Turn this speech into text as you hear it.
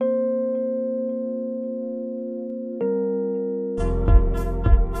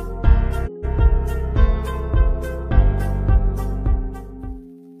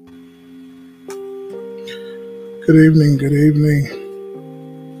Good evening, good evening.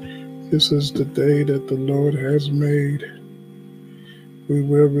 This is the day that the Lord has made. We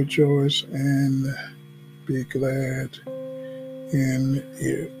will rejoice and be glad in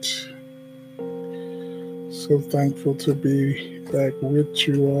it. So thankful to be back with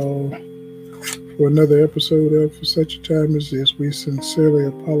you all for another episode of For Such a Time as This. We sincerely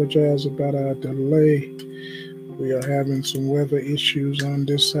apologize about our delay. We are having some weather issues on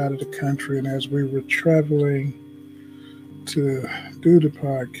this side of the country, and as we were traveling to do the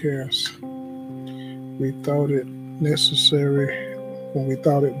podcast, we thought it necessary, when we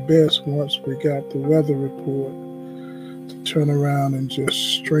thought it best once we got the weather report, to turn around and just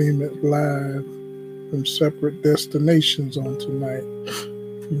stream it live from separate destinations on tonight.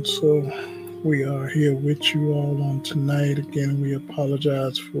 And so we are here with you all on tonight. Again, we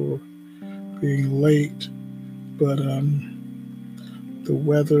apologize for being late, but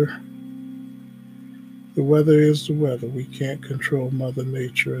the weather is the weather. We can't control Mother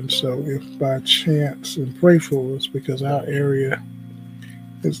Nature. And so if by chance, and pray for us, because our area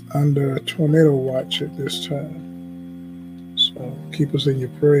is under a tornado watch at this time. So keep us in your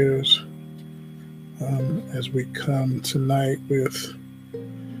prayers as we come tonight with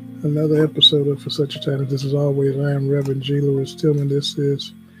another episode of For Such a Time as This. As always, I am Reverend G. Lewis Tillman. This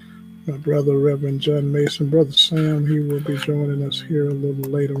is my brother, Reverend John Mason. Brother Sam, he will be joining us here a little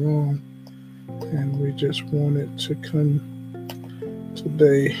later on. And we just wanted to come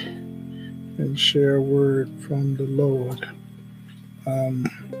today and share a word from the Lord.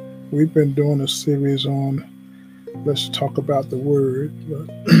 We've been doing a series on Let's Talk About the Word, but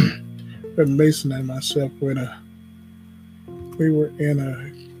Reverend Mason and myself we were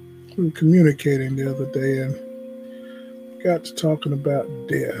communicating the other day and got to talking about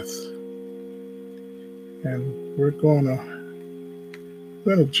death. And we're gonna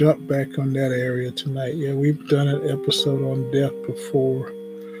jump back on that area tonight. Yeah, we've done an episode on death before,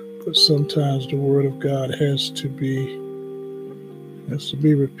 but sometimes the Word of God has to be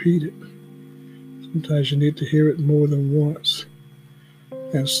repeated. Sometimes you need to hear it more than once.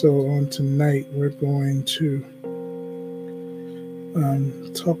 And so on tonight, we're going to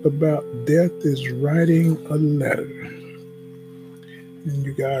talk about death is writing a letter. And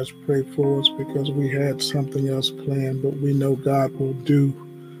you guys pray for us because we had something else planned, but we know God will do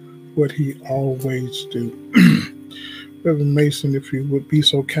what he always do. Reverend Mason, if you would be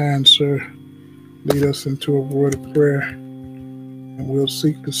so kind, sir, lead us into a word of prayer, and we'll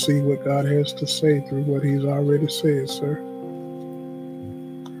seek to see what God has to say through what he's already said, sir.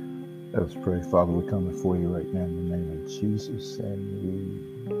 Let us pray. Father, we come before you right now in the name of Jesus, and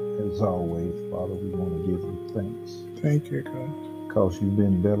we, as always, Father, we want to give you thanks. Thank you, God. Because you've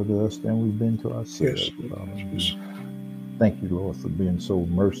been better to us than we've been to ourselves, Yes, Father. yes. Thank you, Lord, for being so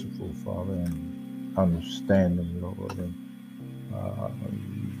merciful, Father, and understanding, Lord, and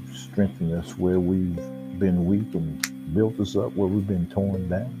strengthen us where we've been weak and built us up where we've been torn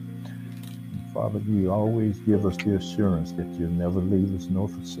down. And Father, you always give us the assurance that you'll never leave us nor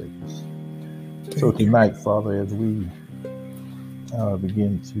forsake us. So tonight, Father, as we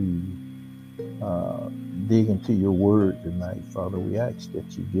begin to dig into your word tonight, Father, we ask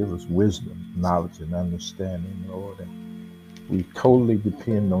that you give us wisdom, knowledge, and understanding, Lord. And we totally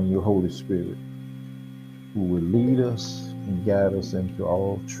depend on your Holy Spirit, who will lead us and guide us into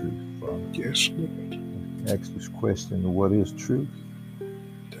all truth, Father. Yes, Lord. Ask this question: what is truth?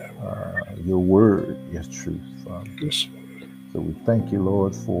 Your word is truth, Father. Yes, Lord. So we thank you,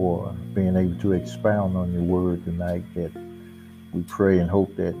 Lord, for being able to expound on your word tonight. That we pray and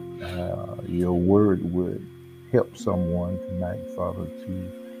hope that your word would help someone tonight, Father,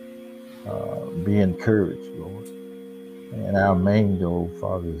 to be encouraged, Lord. And our main goal,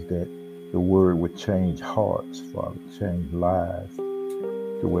 Father, is that the word would change hearts, Father, change lives,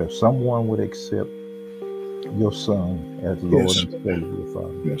 to where someone would accept your Son as Lord and Savior,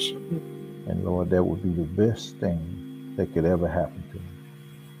 Father. Yes, sir. And Lord, that would be the best thing that could ever happen to them.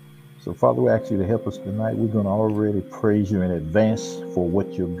 So, Father, we ask you to help us tonight. We're going to already praise you in advance for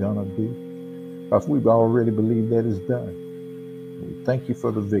what you're going to do, because we already believe that is done. We thank you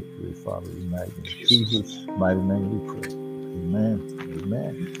for the victory, Father, tonight. In Jesus' mighty name we pray. Amen,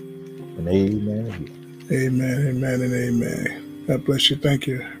 amen, and amen again. Amen, amen, and amen. God bless you. Thank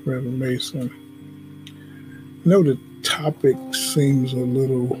you, Reverend Mason. I know the topic seems a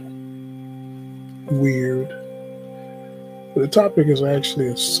little weird, but the topic is actually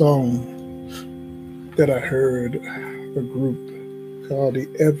a song that I heard a group called the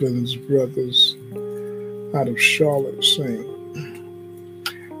Evans Brothers out of Charlotte sing.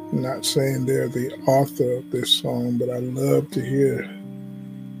 I'm not saying they're the author of this song, but I love to hear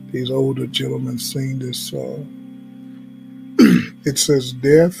these older gentlemen sing this song. It says,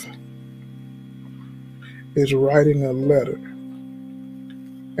 death is writing a letter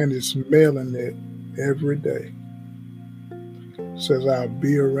and it's mailing it every day. It says, I'll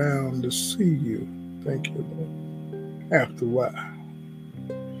be around to see you. Thank you, Lord. After a while.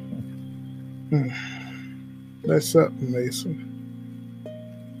 That's something, Mason.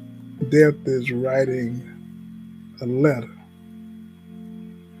 Death is writing a letter.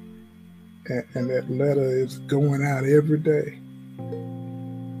 And that letter is going out every day.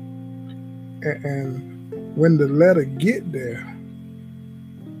 And when the letter get there,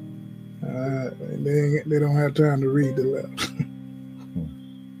 they don't have time to read the letter.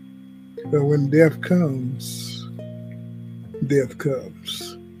 But when death comes, death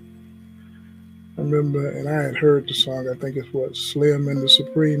comes. I remember, and I had heard the song, I think it's what, Slim and the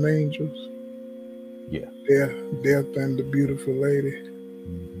Supreme Angels? Yeah. Death and the Beautiful Lady.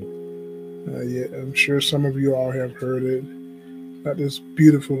 Yeah, I'm sure some of you all have heard it. About this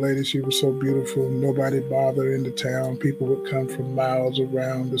beautiful lady, she was so beautiful, nobody bothered her in the town. People would come from miles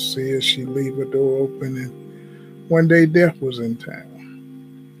around to see her. She'd leave her door open, and one day Death was in town.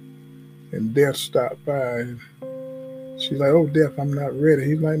 And Death stopped by, and she's like, oh, Death, I'm not ready.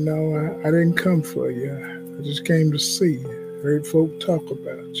 He's like, no, I didn't come for you. I just came to see you. Heard folk talk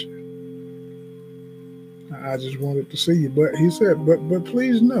about you. I just wanted to see you. But he said, but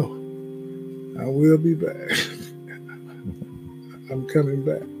please know, I will be back. I'm coming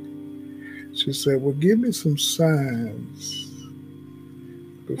back. She said, well, give me some signs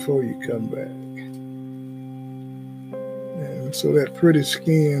before you come back. And so that pretty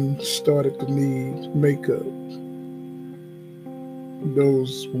skin started to need makeup.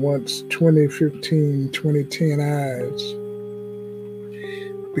 Those once 2015, 2010 eyes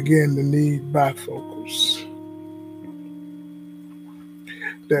began to need bifocals.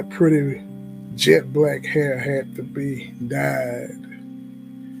 That pretty jet black hair had to be dyed.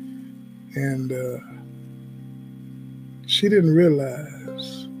 And she didn't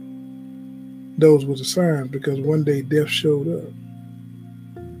realize those were the signs, because one day Death showed up.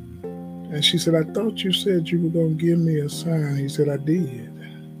 And she said, I thought you said you were going to give me a sign. He said, I did.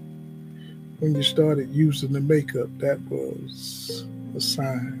 When you started using the makeup, that was a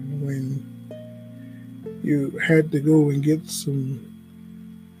sign. When you had to go and get some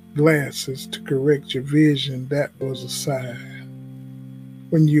glasses to correct your vision, that was a sign.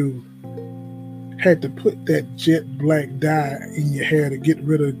 When you had to put that jet black dye in your hair to get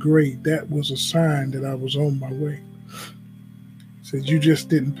rid of gray, that was a sign that I was on my way. He said, you just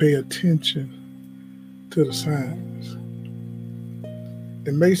didn't pay attention to the signs.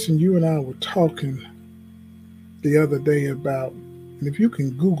 And Mason, you and I were talking the other day about, and if you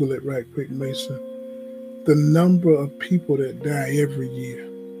can Google it right quick, Mason, the number of people that die every year.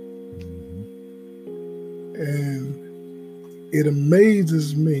 And it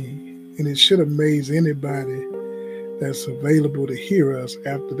amazes me, and it should amaze anybody that's available to hear us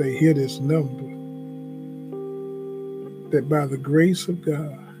after they hear this number, that by the grace of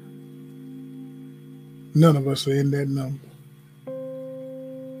God, none of us are in that number.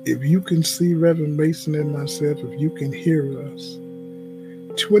 If you can see Reverend Mason and myself, if you can hear us,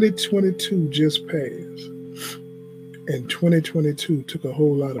 2022 just passed, and 2022 took a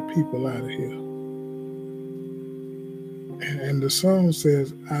whole lot of people out of here. And the song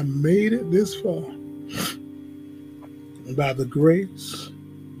says, I made it this far by the grace.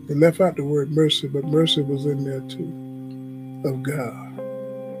 They left out the word mercy, but mercy was in there too, of God.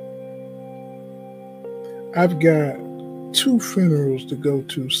 I've got 2 funerals to go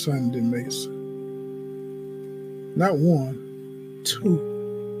to Sunday, Mason. Not 1, 2.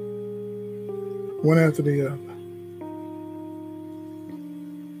 One after the other.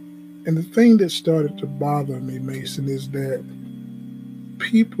 And the thing that started to bother me, Mason, is that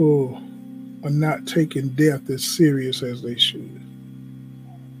people are not taking death as serious as they should.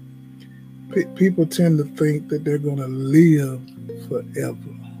 People tend to think that they're going to live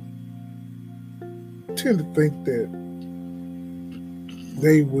forever. Tend to think that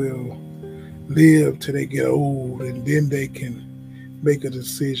they will live till they get old and then they can make a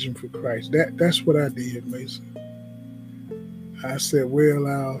decision for Christ. That's what I did, Mason. I said, well,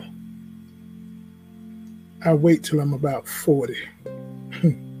 I'll wait till I'm about 40.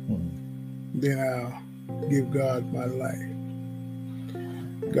 Then I'll give God my life.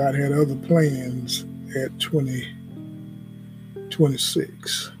 God had other plans at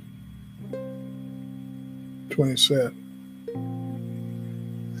 26, 27.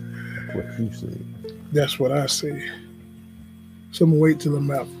 What you said. That's what I say. So I'm going to wait till I'm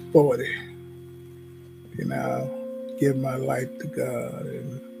about 40. And I'll give my life to God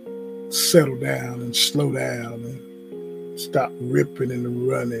and settle down and slow down and stop ripping and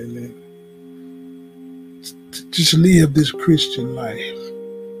running and just live this Christian life.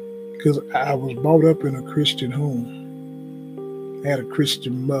 Because I was brought up in a Christian home. I had a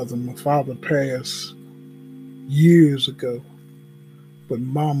Christian mother. My father passed years ago. But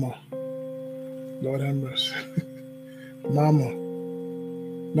Mama, Lord have mercy, Mama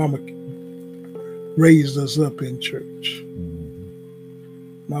raised us up in church.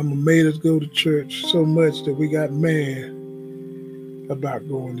 Mama made us go to church so much that we got mad about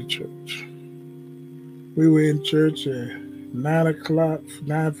going to church. We were in church at 9 o'clock,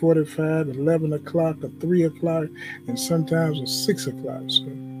 9:45, 11 o'clock, or 3 o'clock, and sometimes at 6 o'clock. So.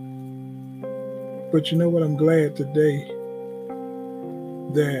 But you know what? I'm glad today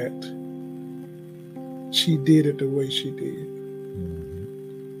that she did it the way she did.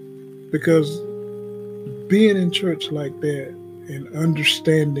 Because being in church like that and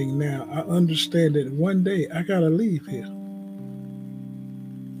understanding now, I understand that one day I got to leave here.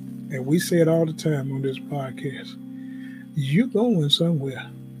 And we say it all the time on this podcast. You're going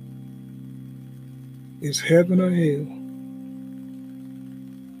somewhere. It's heaven or hell.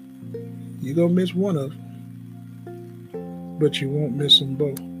 You're going to miss one of them, but you won't miss them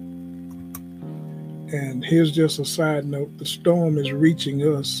both. And here's just a side note. The storm is reaching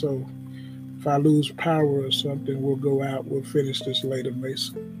us, so if I lose power or something, we'll go out. We'll finish this later,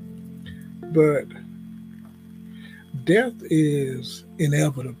 Mason. But death is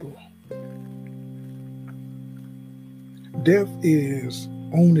inevitable. Death is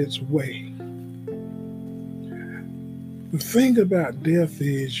on its way. The thing about death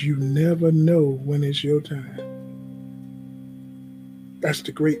is you never know when it's your time. That's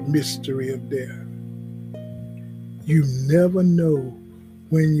the great mystery of death. You never know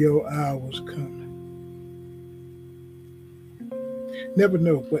when your hour's coming. Never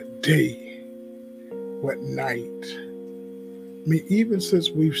know what day, what night. I mean, even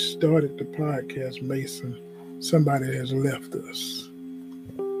since we've started the podcast, Mason, somebody has left us.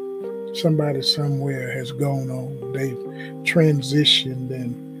 Somebody somewhere has gone on. They've transitioned,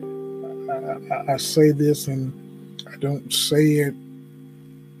 and I say this, and I don't say it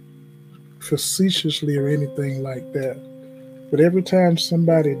facetiously or anything like that. But every time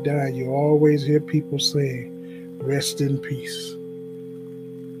somebody dies, you always hear people saying, rest in peace.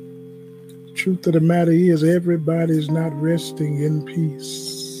 The truth of the matter is, everybody's not resting in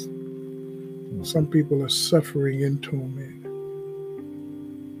peace. Some people are suffering in torment.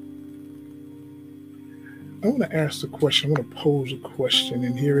 I want to ask the question, I want to pose a question,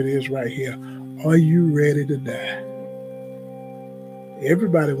 and here it is right here. Are you ready to die?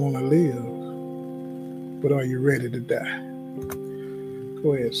 Everybody want to live, but are you ready to die?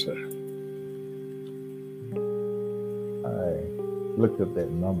 Go ahead, sir. I looked up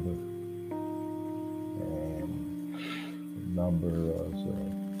that number, and the number was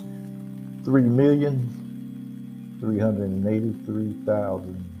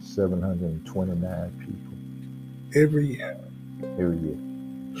 3,383,729 people. Every year. Every year.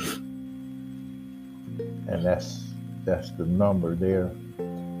 And that's the number there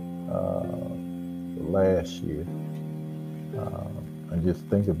for last year. And just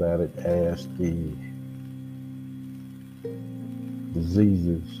think about it as the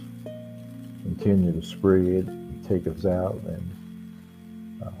diseases continue to spread and take us out. And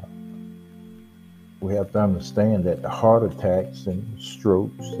we have to understand that the heart attacks and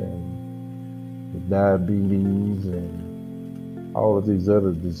strokes and the diabetes and all of these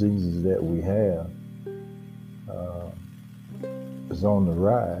other diseases that we have is on the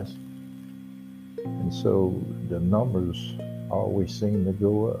rise. And so the numbers always seem to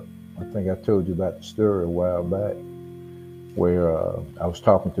go up. I think I told you about the story a while back where I was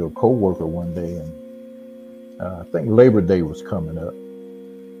talking to a coworker one day, and I think Labor Day was coming up.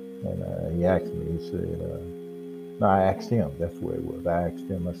 And he asked me, he said, no, I asked him, that's where it was. I asked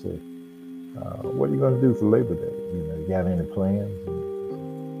him, I said, what are you going to do for Labor Day? You got any plans?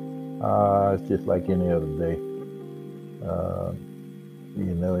 And it's just like any other day.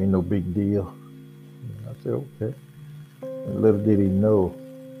 Ain't no big deal. I said, okay. And little did he know,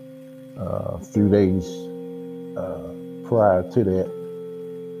 a few days prior to that,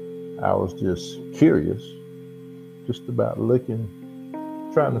 I was just curious, just about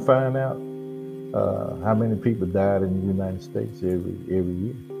trying to find out how many people died in the United States every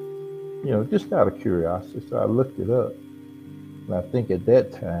year. Just out of curiosity. So I looked it up, and I think at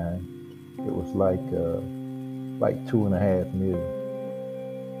that time it was like 2.5 million.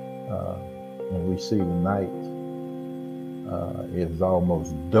 And we see tonight it has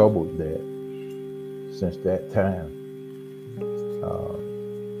almost doubled that since that time.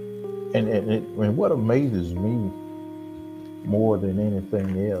 And what amazes me more than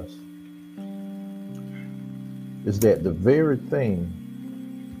anything else is that the very thing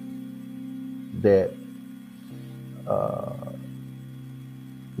that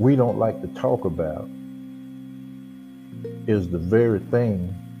we don't like to talk about is the very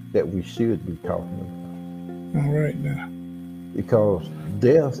thing that we should be talking All right now. about. Because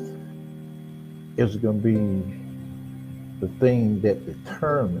death is going to be the thing that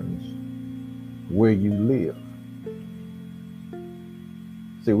determines where you live.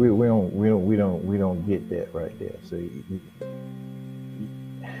 See, we don't get that right there. See,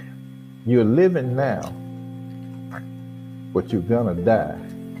 you're living now, but you're gonna die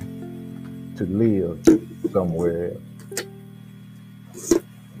to live somewhere else.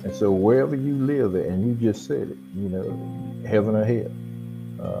 And so wherever you live at, and you just said it, you know, heaven or hell,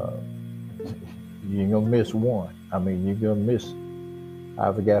 you ain't gonna miss one. I mean, you're gonna miss.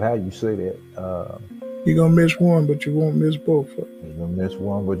 I forgot how you say that. You're gonna miss one, but you won't miss both. You're gonna miss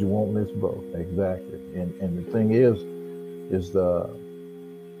one, but you won't miss both. Exactly. And the thing is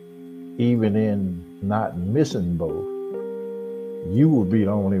even in not missing both, you will be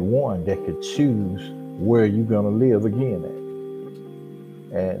the only one that could choose where you're gonna live again at.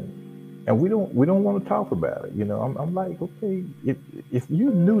 And we don't want to talk about it. You know, I'm like, okay, if you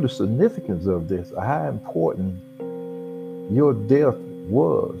knew the significance of this, how important your death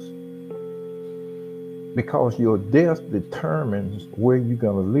was, because your death determines where you're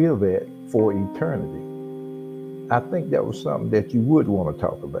going to live at for eternity. I think that was something that you would want to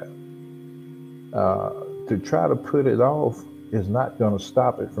talk about. To try to put it off is not going to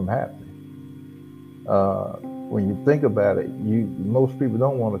stop it from happening. When you think about it, most people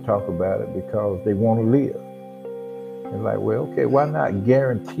don't want to talk about it because they want to live. And like, well, okay, why not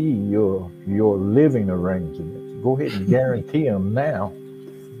guarantee your living arrangements? Go ahead and guarantee them now,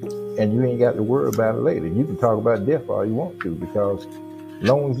 and you ain't got to worry about it later. You can talk about death all you want to, because as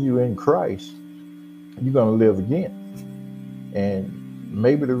long as you're in Christ, you're going to live again. And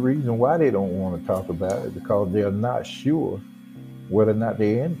maybe the reason why they don't want to talk about it is because they're not sure whether or not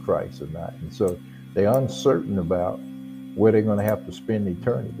they're in Christ or not. And so they're uncertain about where they're going to have to spend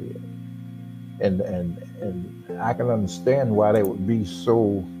eternity at. And I can understand why they would be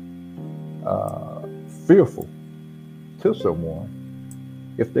so fearful to someone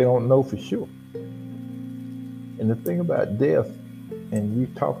if they don't know for sure. And the thing about death, and you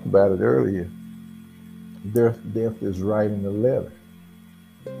talked about it earlier, death is writing a letter.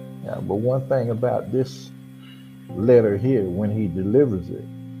 But one thing about this letter here, when he delivers it,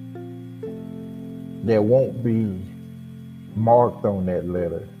 there won't be marked on that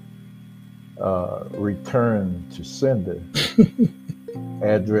letter, return to sender,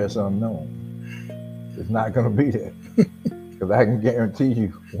 address unknown. It's not going to be that. Because I can guarantee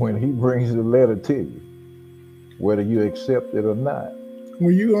you, when he brings the letter to you, whether you accept it or not.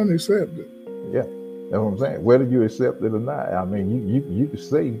 Well, you gonna accept it. Yeah, that's what I'm saying. Whether you accept it or not. I mean, you can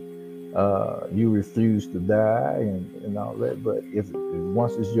say you refuse to die and all that, but if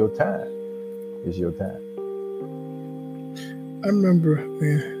once it's your time, it's your time. I remember,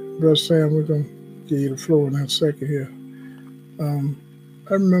 Brother Sam, we're gonna give you the floor in a second here.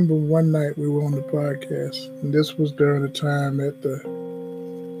 I remember one night we were on the podcast, and this was during the time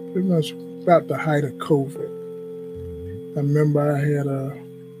pretty much about the height of COVID. I remember I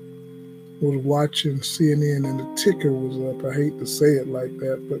was watching CNN and the ticker was up. I hate to say it like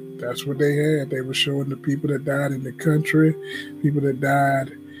that, but that's what they had. They were showing the people that died in the country, people that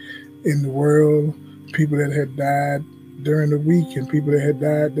died in the world, people that had died during the week, and people that had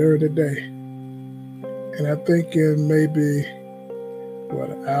died during the day. And I think in maybe,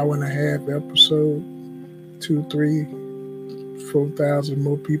 an hour and a half episode, 2, 3, 4,000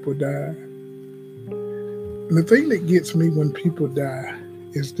 more people died. And the thing that gets me when people die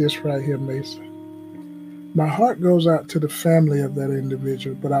is this right here, Mason. My heart goes out to the family of that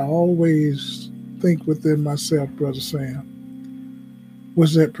individual, but I always think within myself, Brother Sam,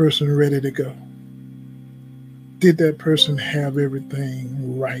 was that person ready to go? Did that person have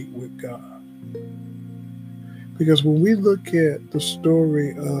everything right with God? Because when we look at the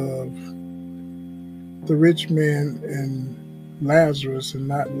story of the rich man and Lazarus, and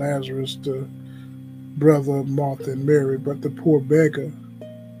not Lazarus, the brother of Martha and Mary, but the poor beggar,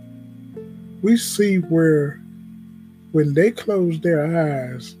 we see where when they closed their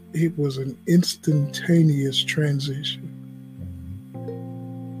eyes, it was an instantaneous transition.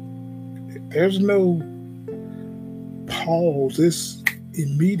 There's no pause, it's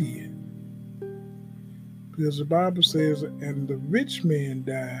immediate. Because the Bible says, and the rich man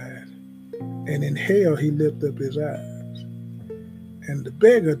died, and in hell he lifted up his eyes. And the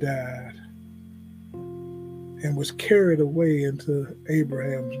beggar died, and was carried away into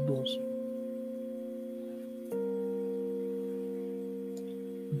Abraham's bosom.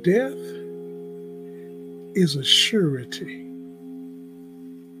 Death is a surety.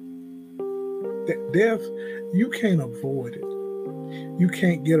 Death, you can't avoid it. You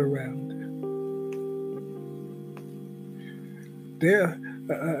can't get around it. Death,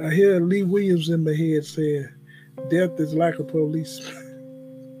 I hear Lee Williams in my head saying, death is like a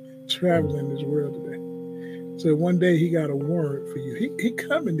policeman traveling this world today. So one day he got a warrant for you. He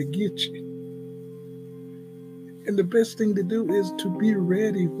coming to get you. And the best thing to do is to be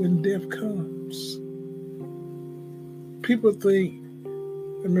ready when death comes. People think,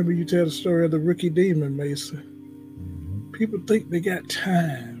 I remember you tell the story of the rookie demon, Mason. People think they got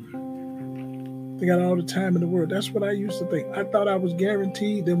time. They got all the time in the world. That's what I used to think. I thought I was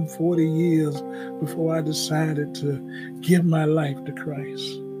guaranteed them 40 years before I decided to give my life to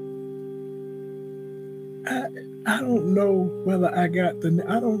Christ. I don't know whether I got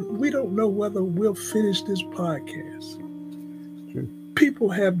we don't know whether we'll finish this podcast. True. People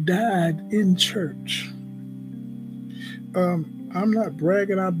have died in church. I'm not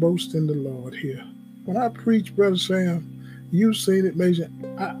bragging, I boast in the Lord here. When I preach, Brother Sam, you've seen it, Mason,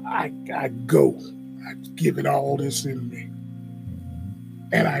 I go. I give it all that's in me.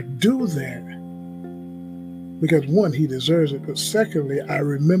 And I do that because, one, he deserves it. But secondly, I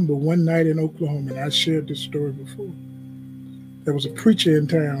remember one night in Oklahoma, and I shared this story before. There was a preacher in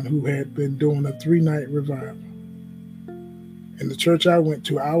town who had been doing a 3-night revival. In the church I went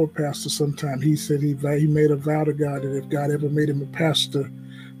to, our pastor sometime, he said he made a vow to God that if God ever made him a pastor,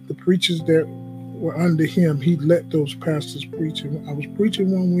 the preachers that were under him, he'd let those pastors preach. And I was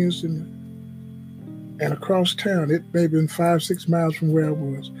preaching one Wednesday night, and across town, it may have been 5-6 miles from where I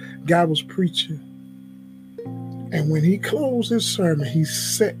was, God was preaching. And when he closed his sermon, he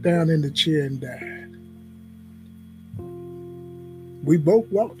sat down in the chair and died. We both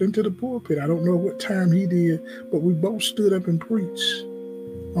walked into the pulpit. I don't know what time he did, but we both stood up and preached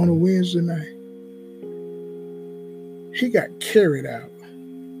on a Wednesday night. He got carried out.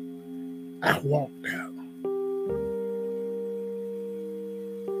 I walked out.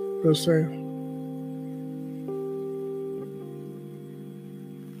 Brother Sam.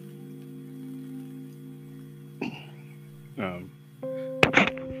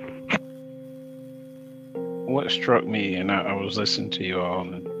 What struck me, and I was listening to you all,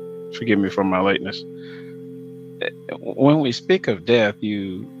 and forgive me for my lateness. When we speak of death,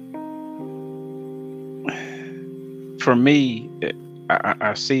 for me,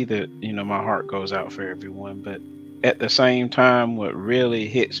 I see that, my heart goes out for everyone, but at the same time, what really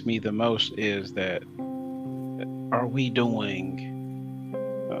hits me the most is that, are we doing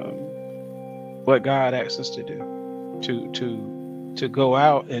what God asks us to do? To go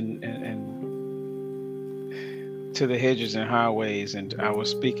out and to the hedges and highways. And I was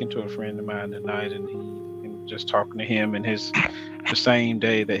speaking to a friend of mine tonight, and just talking to him, and the same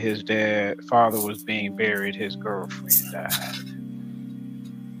day that his father was being buried, his girlfriend died.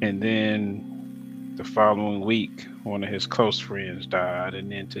 And then the following week, one of his close friends died. And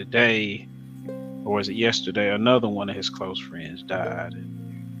then today, or was it yesterday, another one of his close friends died.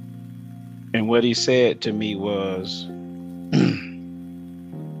 And what he said to me was,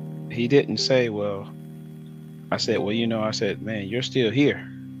 he didn't say, well, I said, well, I said, man, you're still here.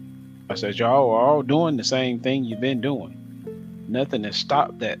 I said, y'all are all doing the same thing you've been doing. Nothing has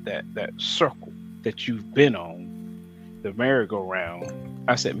stopped that circle that you've been on, the merry-go-round.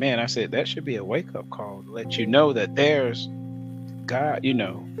 I said, man, that should be a wake-up call to let you know that there's God,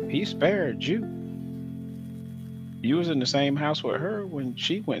 he spared you. You was in the same house with her when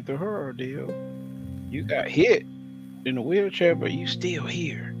she went through her ordeal. You got hit in a wheelchair, but you still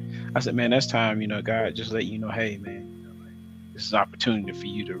here. I said, man, that's time, God just let you know, hey, man, this is an opportunity for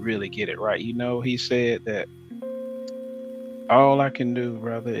you to really get it right. He said that all I can do,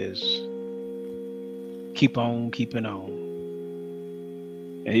 brother, is keep on keeping on.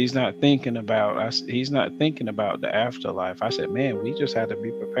 And he's not thinking about the afterlife. I said, man, we just had to be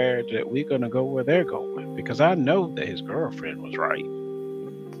prepared that we're going to go where they're going, because I know that his girlfriend was right.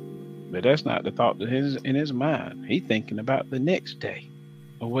 But that's not the thought in his mind. He's thinking about the next day,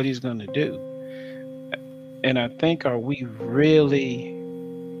 or what he's going to do. And I think, are we really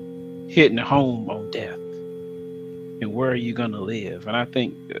hitting home on death? And where are you going to live? And I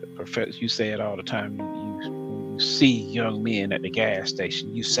think, Professor, you say it all the time. You see young men at the gas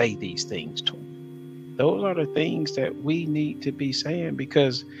station, you say these things to them. Those are the things that we need to be saying,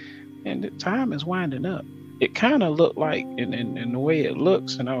 because the time is winding up. It kind of looked like, in the way it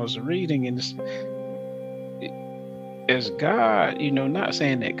looks, and I was reading, and as God, not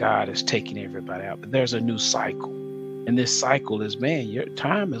saying that God is taking everybody out, but there's a new cycle. And this cycle is, man, your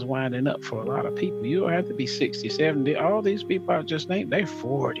time is winding up for a lot of people. You don't have to be 60, 70. All these people I just named, they're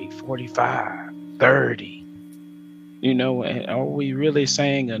 40, 45, 30. And are we really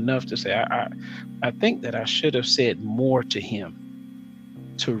saying enough to say, I think that I should have said more to him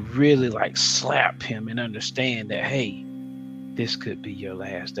to really like slap him and understand that, hey, this could be your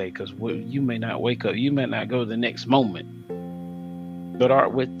last day, because you may not wake up, you may not go the next moment.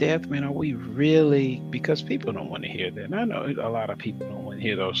 But with death, man, are we really? Because people don't want to hear that. And I know a lot of people don't want to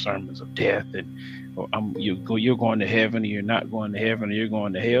hear those sermons of death and you're going to heaven, or you're not going to heaven, or you're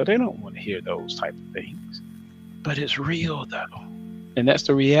going to hell. They don't want to hear those type of things. But it's real though, and that's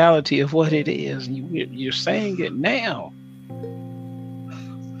the reality of what it is. You're saying it now.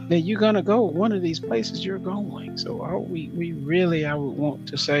 Then you're gonna go one of these places. You're going. So are we really? I would want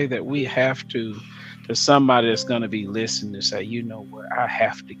to say that we have to somebody that's going to be listening to say, you know what, I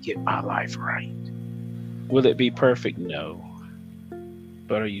have to get my life right. Will it be perfect? No.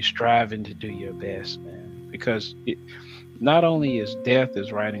 But are you striving to do your best, man? Because not only is death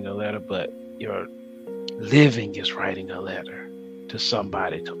is writing a letter, but your living is writing a letter to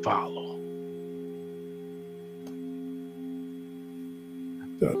somebody to follow.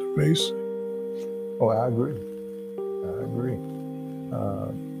 Dr. Mason. Oh, I agree.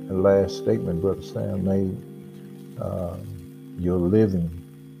 The last statement Brother Sam made, your living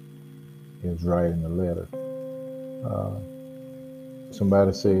is writing a letter.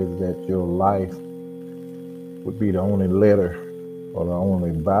 Somebody said that your life would be the only letter or the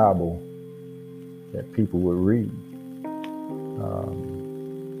only Bible that people would read.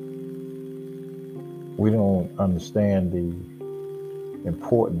 We don't understand the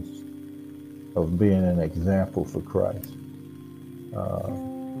importance of being an example for Christ.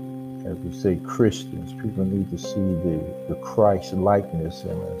 As we say, Christians, people need to see the Christ likeness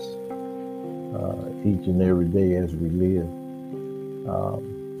in us each and every day as we live.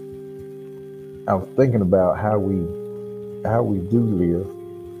 I was thinking about how we do live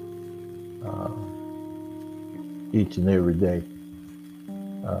each and every day.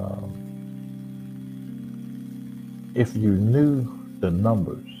 If you knew the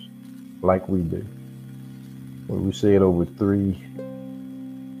numbers like we do, well, we said over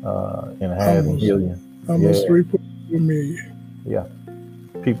 3.5 million. Almost 3.4 million. Yeah,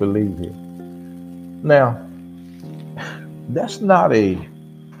 people leave here. Now, that's not a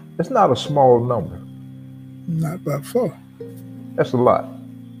small number. Not by far. That's a lot.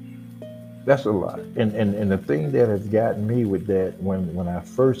 And the thing that has gotten me with that, when I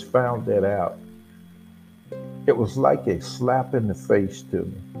first found that out, it was like a slap in the face to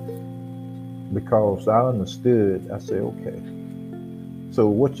me, because I understood. I said, okay, so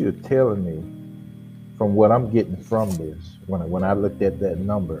what you're telling me, from what I'm getting from this, when I looked at that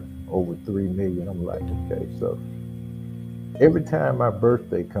number, over 3 million, I'm like, okay, so every time my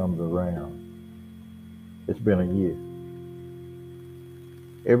birthday comes around, it's been a year.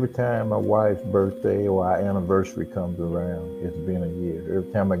 Every time my wife's birthday or our anniversary comes around, it's been a year.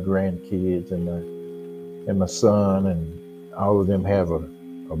 Every time my grandkids and my son and all of them have a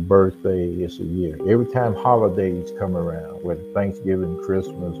birthday, it's a year. Every time holidays come around, whether Thanksgiving,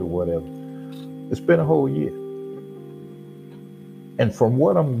 Christmas, or whatever, it's been a whole year. And from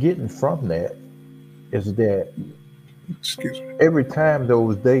what I'm getting from that is that every time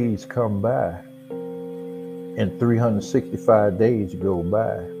those days come by and 365 days go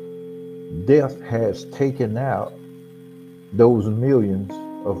by, death has taken out those millions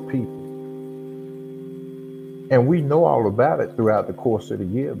of people. And we know all about it throughout the course of the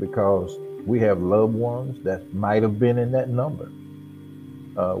year, because we have loved ones that might have been in that number.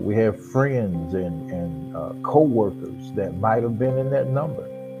 We have friends and co-workers that might have been in that number.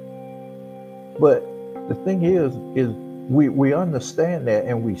 But the thing is we understand that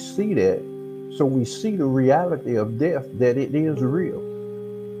and we see that, so we see the reality of death, that it is real.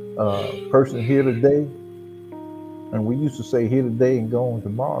 Person here today, and we used to say here today and gone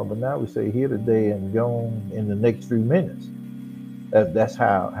tomorrow, but now we say here today and gone in the next few minutes. That's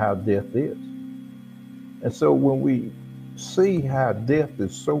how death is. And so when we see how death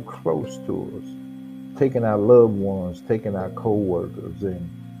is so close to us, taking our loved ones, taking our co-workers, and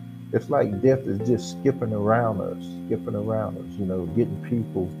it's like death is just skipping around us, getting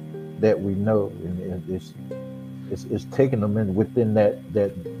people that we know, and it's taking them in within that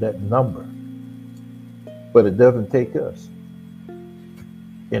number. But it doesn't take us.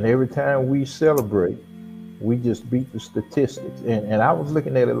 And every time we celebrate, we just beat the statistics. And I was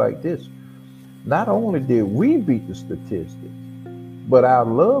looking at it like this. Not only did we beat the statistics, but our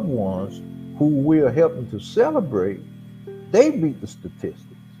loved ones who we're helping to celebrate They beat the statistics.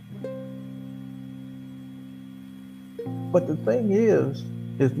 But the thing is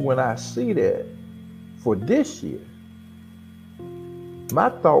when I see that for this year, my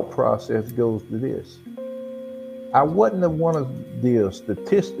thought process goes to this. I wasn't one of the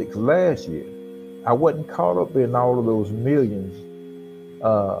statistics last year. I wasn't caught up in all of those millions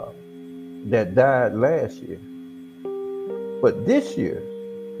that died last year. But this year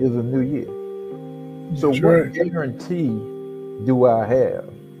is a new year. So That's what right. guarantee do I have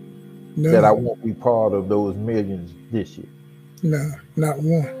that I won't be part of those millions this year? No, not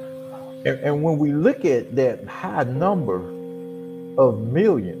one. And when we look at that high number of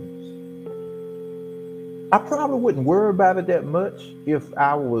millions, I probably wouldn't worry about it that much if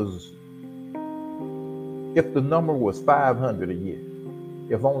the number was 500 a year.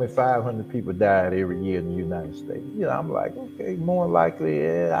 If only 500 people died every year in the United States, I'm like, okay, more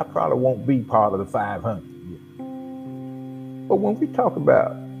likely, I probably won't be part of the 500. But when we talk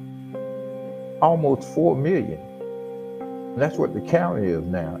about almost 4 million, that's what the count is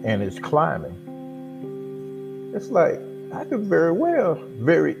now, and it's climbing. It's like, I could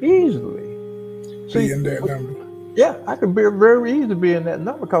very easily be in that number. Yeah, I could very easily be in that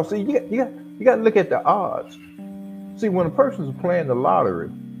number, because see, you got to look at the odds. See, when a person's playing the lottery,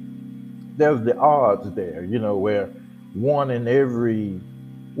 there's the odds there, where one in every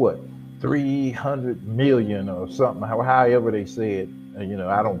 300 million or something, however they say it.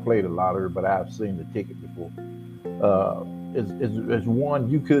 I don't play the lottery, but I've seen the ticket before. Is one,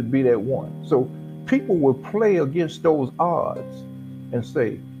 you could be that one. So people will play against those odds and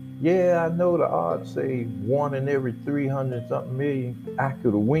say, yeah, I know the odds say one in every 300 something million I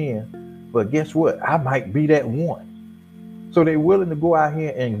could win, but guess what? I might be that one. So they're willing to go out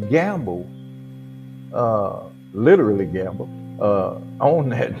here and gamble, literally gamble, on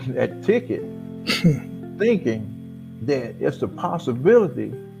that ticket, thinking that it's a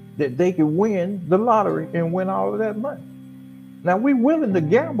possibility that they can win the lottery and win all of that money. Now, we're willing to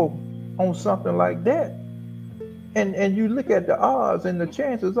gamble on something like that. And you look at the odds, and the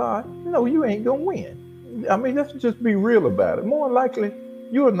chances are, you ain't going to win. I mean, let's just be real about it. More likely,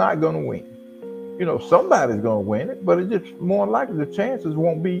 you're not going to win. Somebody's going to win it, but it's just more likely the chances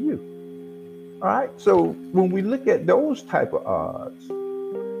won't be you. All right. So when we look at those type of odds,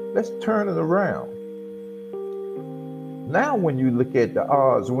 let's turn it around. Now, when you look at the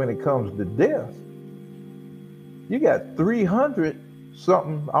odds when it comes to death, you got 300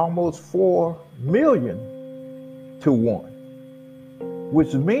 something, almost 4 million to 1,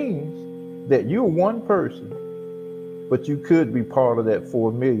 which means that you're one person, but you could be part of that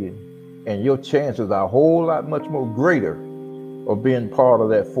 4 million. And your chances are a whole lot much more greater of being part of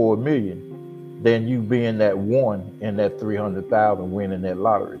that 4 million than you being that one in that 300,000 winning that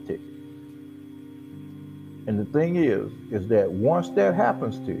lottery ticket. And the thing is that once that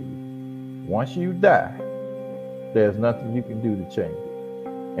happens to you, once you die, there's nothing you can do to change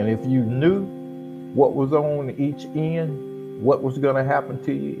it. And if you knew what was on each end, what was going to happen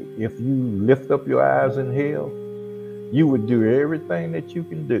to you, if you lift up your eyes in hell, you would do everything that you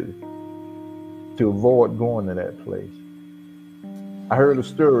can do to avoid going to that place. I heard a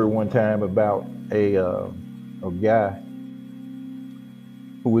story one time about a guy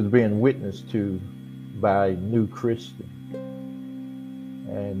who was being witnessed to by a new Christian.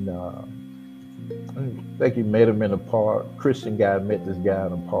 And I think he met him in a park. Christian guy met this guy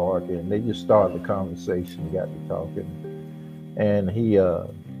in a park, and they just started the conversation, got to talking. And he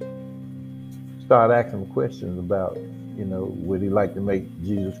started asking him questions about, would he like to make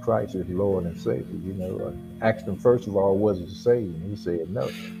Jesus Christ his Lord and Savior? I asked him, first of all, was he saved? And he said, no.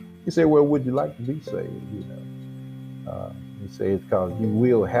 He said, well, would you like to be saved? He said, because you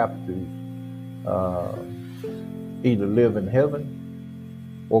will have to either live in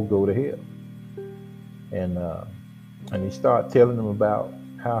heaven or go to hell. And he started telling them about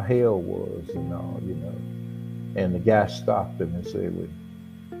how hell was and all, And the guy stopped him and said,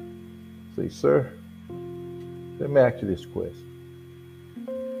 sir, let me ask you this question.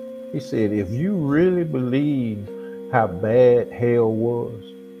 He said, if you really believe how bad hell was,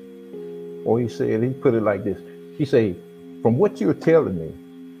 or he put it like this. He said, from what you're telling me,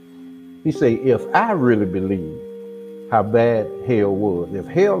 he said, if I really believe how bad hell was, if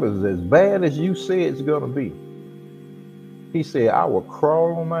hell is as bad as you say it's going to be, he said, I will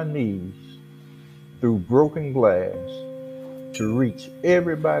crawl on my knees through broken glass to reach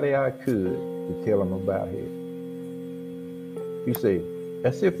everybody I could to tell them about hell. He said,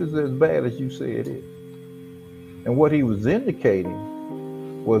 as if it's as bad as you say it is. And what he was indicating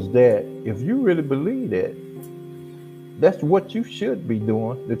was that if you really believe that, that's what you should be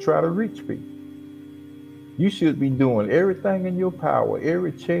doing to try to reach people. You should be doing everything in your power,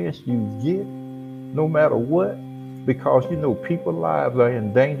 every chance you get, no matter what, because you know people's lives are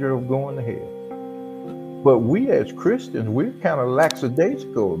in danger of going to hell. But we as Christians, we're kind of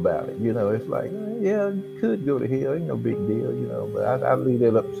lackadaisical about it. You know, it's like, yeah, you could go to hell, ain't no big deal, you know, but I leave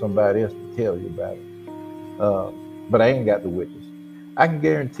that up to somebody else to tell you about it. But I ain't got the witness. I can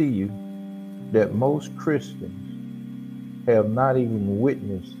guarantee you that most Christians have not even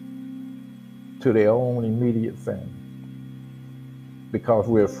witnessed to their own immediate family because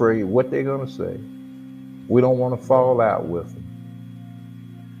we're afraid what they're going to say. We don't want to fall out with them.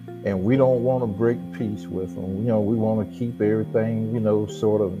 And we don't want to break peace with them. You know, we want to keep everything, you know,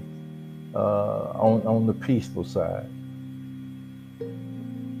 sort of on the peaceful side.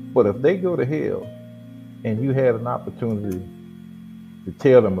 But if they go to hell and you had an opportunity to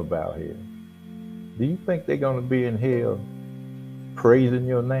tell them about hell, do you think they're going to be in hell praising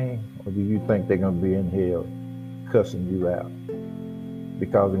your name? Or do you think they're going to be in hell cussing you out?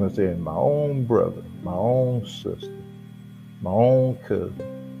 Because they're going to say, my own brother, my own sister, my own cousin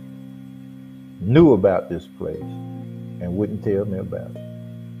knew about this place and wouldn't tell me about it.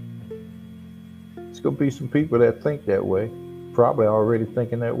 It's going to be some people that think that way, probably already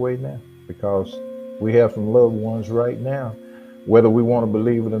thinking that way now, because we have some loved ones right now, whether we want to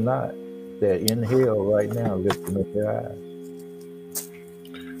believe it or not, they're in hell right now lifting up their eyes.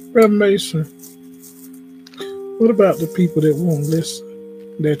 Brother Mason, what about the people that won't listen,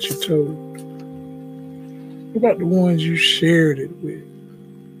 that you told? What about the ones you shared it with?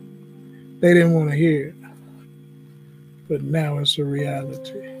 They didn't want to hear it, but now it's a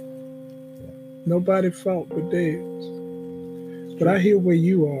reality. Nobody fault but theirs. But I hear where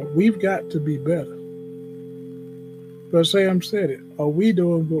you are. We've got to be better. But Sam said it. Are we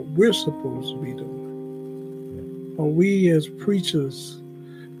doing what we're supposed to be doing? Are we as preachers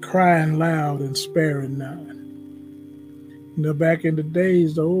crying loud and sparing none? You know, back in the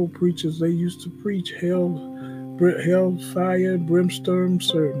days, the old preachers, they used to preach hellfire, brimstone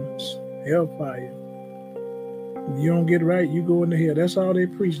sermons. Hellfire. If you don't get right, you go into hell. That's all they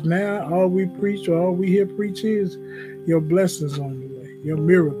preach. Now, all we preach or all we hear preach is your blessings on the way, your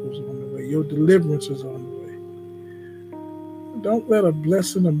miracles on the way, your deliverances on the way. Don't let a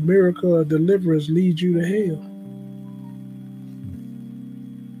blessing, a miracle, or deliverance lead you to hell.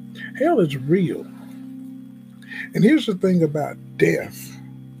 Hell is real. And here's the thing about death.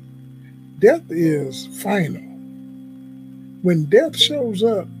 Death is final. When death shows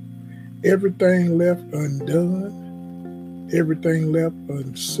up, everything left undone, everything left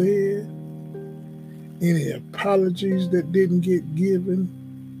unsaid, any apologies that didn't get given,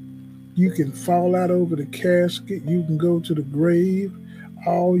 you can fall out over the casket, you can go to the grave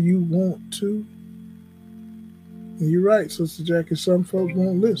all you want to. And you're right, Sister Jackie, some folks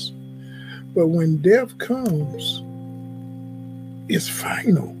won't listen. But when death comes, it's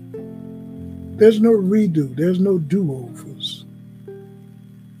final. There's no redo, there's no do-overs.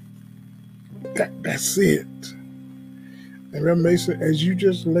 That's it. And Reverend Mason, as you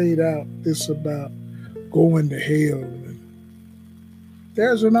just laid out this about going to hell,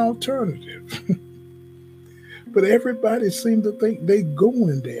 there's an alternative. But everybody seems to think they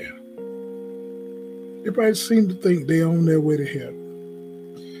going there. Everybody seems to think they're on their way to heaven.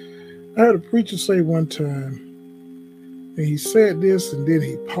 I heard a preacher say one time, and he said this and then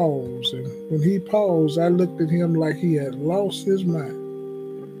he paused. And when he paused, I looked at him like he had lost his mind.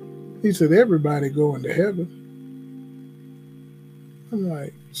 He said, everybody going to heaven. I'm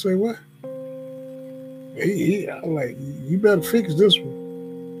like, say what? I'm like, you better fix this one.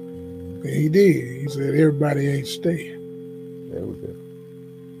 And he did. He said, everybody ain't staying. There we go.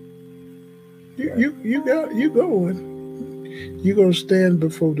 You going. You gonna stand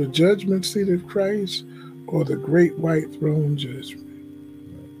before the judgment seat of Christ or the great white throne judgment.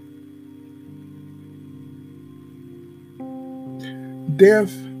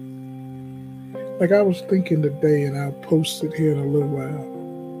 Death. Like I was thinking today, and I'll post it here in a little while.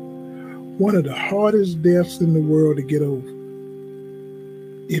 One of the hardest deaths in the world to get over,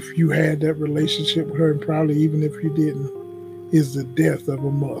 if you had that relationship with her, and probably even if you didn't, is the death of a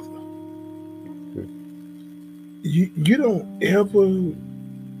mother. You don't ever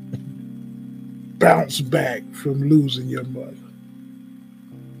bounce back from losing your mother.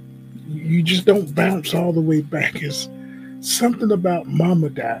 You just don't bounce all the way back. It's something about mama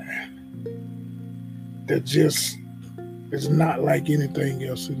dying that just is not like anything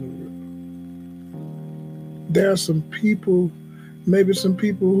else in the world. There are some people, maybe some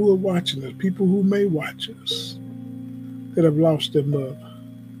people who are watching us, people who may watch us, that have lost their mother.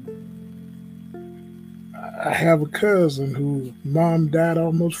 I have a cousin whose mom died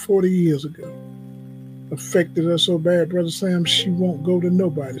almost 40 years ago. affected her so bad, Brother Sam, she won't go to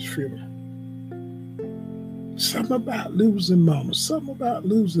nobody's funeral. Something about losing mama, something about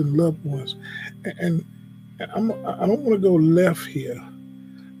losing loved ones. And I don't want to go left here,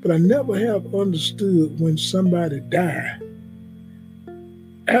 but I never have understood when somebody died.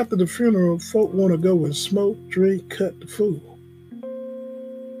 After the funeral, folk want to go and smoke, drink, cut the food.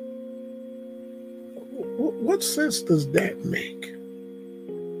 What sense does that make?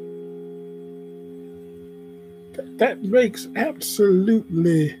 That makes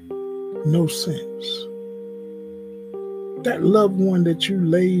absolutely no sense. That loved one that you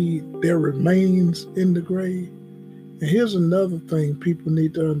laid their remains in the grave. And here's another thing people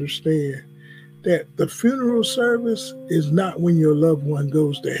need to understand, that the funeral service is not when your loved one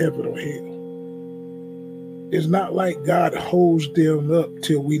goes to heaven or hell. It's not like God holds them up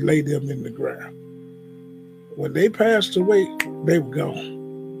till we lay them in the ground. When they passed away, they were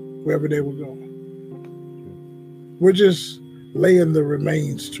gone, wherever they were going. We're just laying the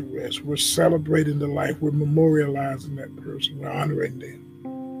remains to rest. We're celebrating the life. We're memorializing that person. We're honoring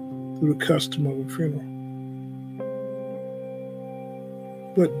them through the custom of a funeral.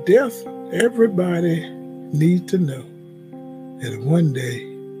 But death, everybody needs to know that one day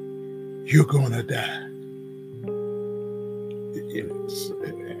you're going to die.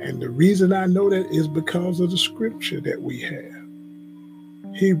 And the reason I know that is because of the scripture that we have.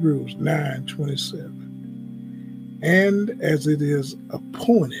 Hebrews 9:27. And as it is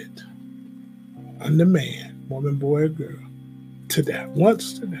appointed unto man, woman, boy, or girl, to die,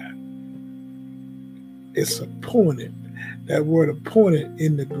 once to die, it's appointed. That word appointed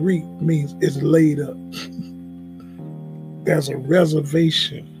in the Greek means it's laid up. There's a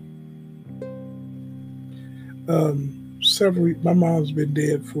reservation. My mom's been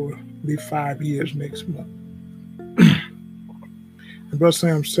dead for be 5 years next month. And Brother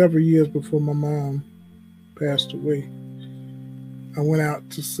Sam, several years before my mom passed away, I went out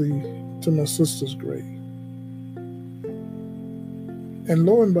to my sister's grave. And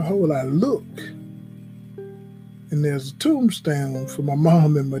lo and behold, I look, and there's a tombstone for my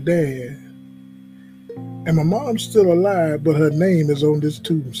mom and my dad. And my mom's still alive, but her name is on this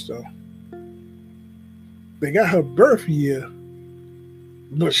tombstone. They got her birth year,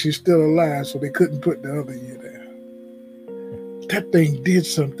 but she's still alive, so they couldn't put the other year down. That thing did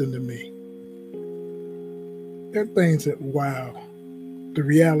something to me. That thing said, wow, the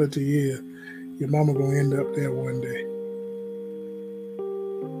reality is your mama gonna end up there one day.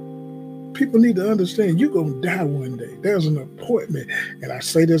 People need to understand you're gonna die one day. There's an appointment, and I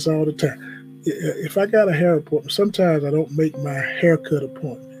say this all the time. If I got a hair appointment, sometimes I don't make my haircut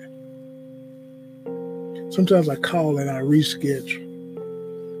appointment. Sometimes I call and I reschedule.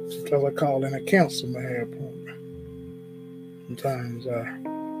 Sometimes I call and I cancel my hair appointment. Sometimes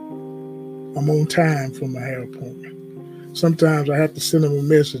I'm on time for my hair appointment. Sometimes I have to send them a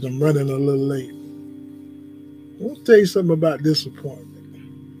message. I'm running a little late. I want to tell you something about this appointment.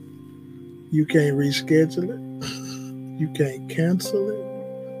 You can't reschedule it. You can't cancel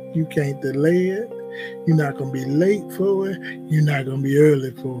it. You can't delay it. You're not going to be late for it. You're not going to be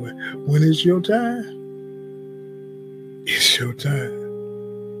early for it. When it's your time, it's your time.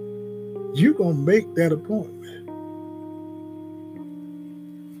 You're going to make that appointment.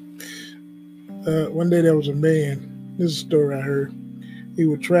 One day there was a man, this is a story I heard. He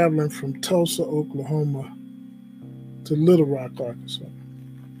was traveling from Tulsa, Oklahoma to Little Rock, Arkansas.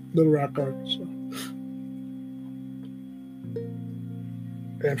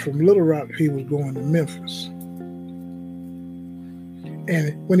 And from Little Rock, he was going to Memphis.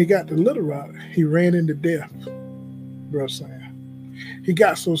 And when he got to Little Rock, he ran into death, Brother Sam. He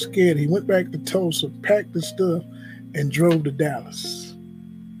got so scared, he went back to Tulsa, packed his stuff, and drove to Dallas.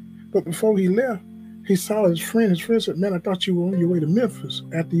 But before he left, he saw his friend. His friend said, man, I thought you were on your way to Memphis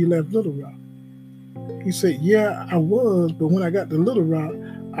after you left Little Rock. He said, yeah, I was, but when I got to Little Rock,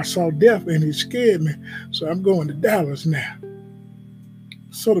 I saw death and it scared me, so I'm going to Dallas now.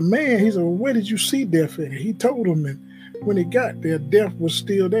 So the man, he said, well, where did you see death at? He told him, and when he got there, death was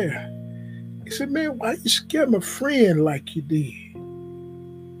still there. He said, man, why you scare my friend like you did?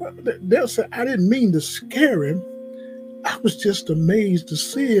 Well, Dale said, I didn't mean to scare him. I was just amazed to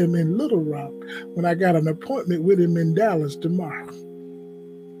see him in Little Rock when I got an appointment with him in Dallas tomorrow.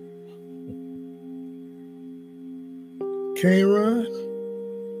 Can't run,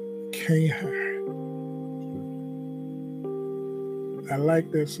 can't hide. I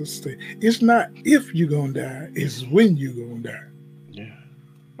like that, sister. It's not if you're going to die, it's when you're going to die. Yeah.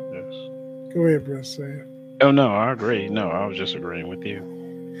 Yes. Go ahead, Brother Sam. Oh, no, I agree. No, I was just agreeing with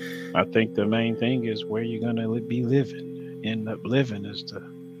you. I think the main thing is where you're going to be living. End up living is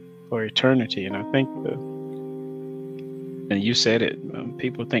for eternity. And I think and you said it,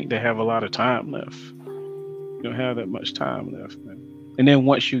 people think they have a lot of time left. You don't have that much time left, man. And then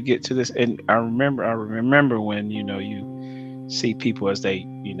once you get to this, and I remember when, you see people as they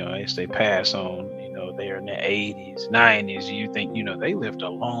pass on, they're in their 80s, 90s, you think, they lived a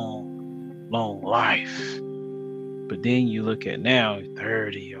long, long life. But then you look at now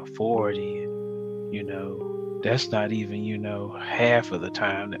 30 or 40, and, that's not even, half of the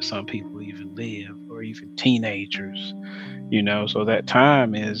time that some people even live, or even teenagers, so that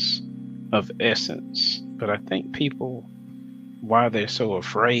time is of essence. But I think people, why they're so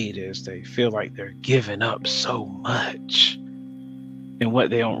afraid is they feel like they're giving up so much. And what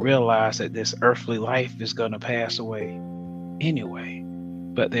they don't realize that this earthly life is going to pass away anyway.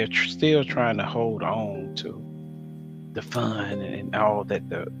 But they're still trying to hold on to the fun and all that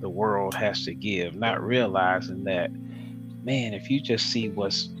the world has to give, not realizing that, man, if you just see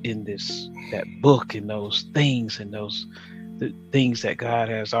what's in that book and those things and the things that God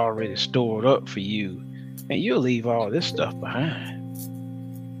has already stored up for you, and you'll leave all this stuff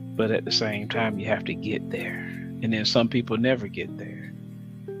behind. But at the same time, you have to get there. And then some people never get there.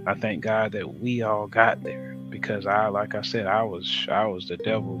 I thank God that we all got there, because like I said, I was the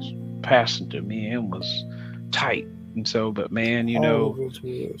devil's passenger. Me and him was tight. And so, but man,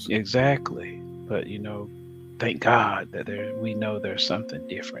 exactly. But thank God that we know there's something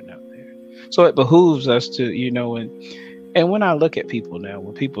different out there. So it behooves us to, and when I look at people now,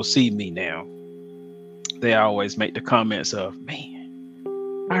 when people see me now, they always make the comments of,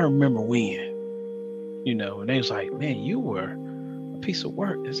 man, I remember when, and they was like, man, you were a piece of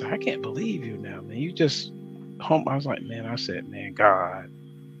work. It's like, I can't believe you now, man. You just home. I was like, man, God.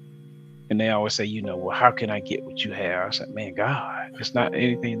 And they always say, well, how can I get what you have? I said, man, God, it's not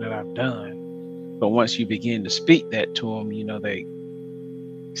anything that I've done. But once you begin to speak that to them, they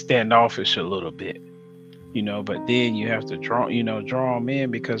standoffish a little bit, but then you have to draw them in,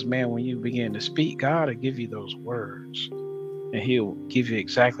 because, man, when you begin to speak, God will give you those words, and he'll give you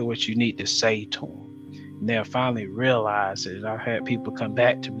exactly what you need to say to them. And they'll finally realize it. I've had people come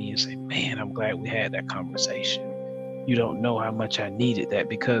back to me and say, man, I'm glad we had that conversation. You don't know how much I needed that,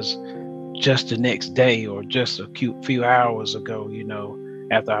 because just the next day or just a few hours ago,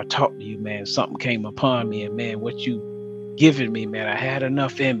 after I talked to you, man, something came upon me, and man, what you given me, man, I had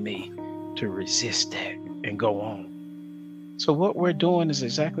enough in me to resist that and go on. So what we're doing is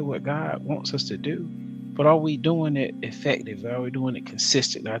exactly what God wants us to do. But are we doing it effective? Are we doing it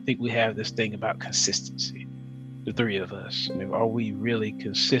consistently? I think we have this thing about consistency, the three of us. Are we really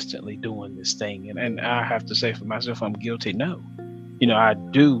consistently doing this thing? And I have to say for myself, I'm guilty. No. I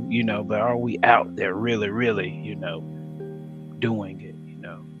do, but are we out there really, really, doing it,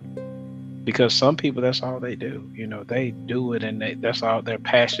 because some people, that's all they do, they do it, and that's all their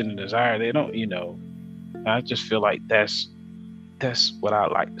passion and desire. They don't, I just feel like that's what I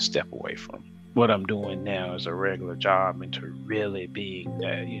like to step away from. What I'm doing now is a regular job, and to really being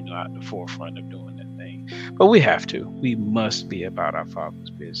that, at the forefront of doing that thing. But we must be about our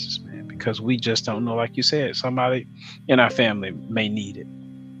Father's business, man, because we just don't know. Like you said, somebody in our family may need it.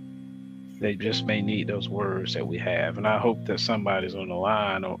 They just may need those words that we have. And I hope that somebody's on the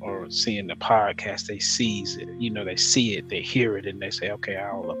line or seeing the podcast, they sees it, they see it, they hear it, and they say, okay,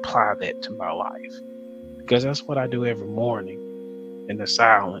 I'll apply that to my life. Because that's what I do every morning in the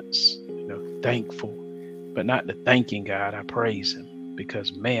silence, thankful, but not the thanking God. I praise him,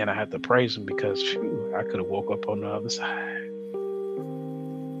 because, man, I have to praise him, because I could have woke up on the other side.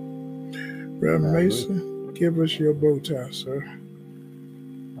 Reverend Mason, give us your bow tie, sir.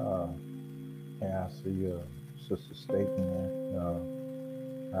 And I see Sister Staten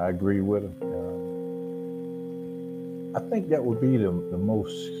there. I agree with her. I think that would be the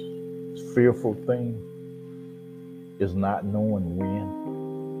most fearful thing, is not knowing when.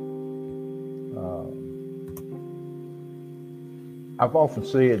 I've often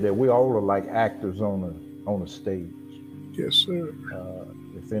said that we all are like actors on a stage. Yes, sir.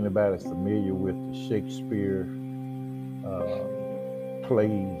 If anybody's familiar with the Shakespeare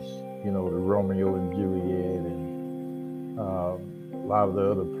plays, the Romeo and Juliet, and a lot of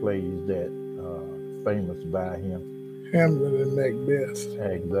the other plays that famous by him. Hamlet and Macbeth.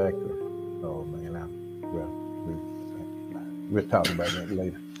 Exactly. Oh man, we'll talk about that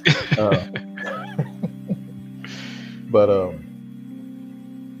later. But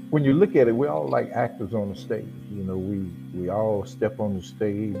when you look at it, we're all like actors on the stage. We all step on the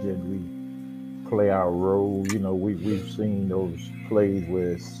stage and we play our role. We've seen those plays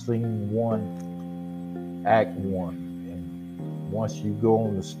where it's scene 1, act 1, and once you go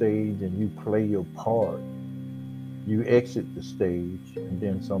on the stage and you play your part, you exit the stage, and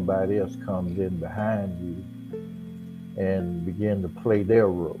then somebody else comes in behind you and begin to play their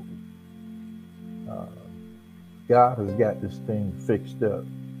role. Uh, God has got this thing fixed up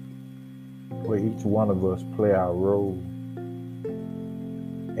where each one of us play our role.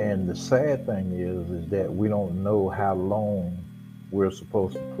 And the sad thing is that we don't know how long we're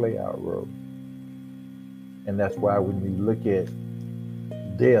supposed to play our role. And that's why when you look at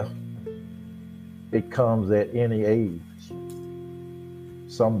death, it comes at any age.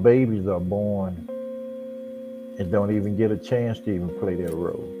 Some babies are born and don't even get a chance to even play their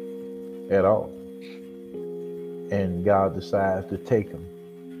role at all. And God decides to take them.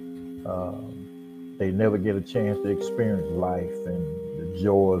 They never get a chance to experience life and the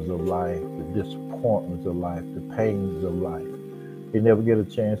joys of life, the disappointments of life, the pains of life. They never get a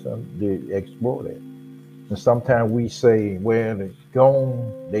chance to explore that. And sometimes we say, well, they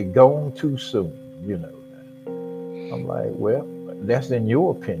gone too soon, you know. I'm like, well, that's in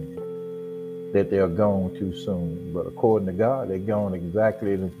your opinion that they're gone too soon. But according to God, they're gone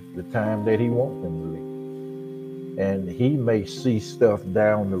exactly the time that he wants them to leave. And he may see stuff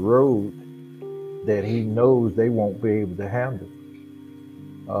down the road that he knows they won't be able to handle.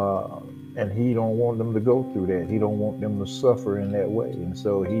 And he don't want them to go through that. He don't want them to suffer in that way. And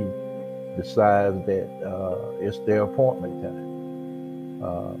so he decides that it's their appointment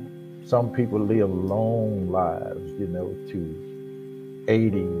time. Some people live long lives, you know, to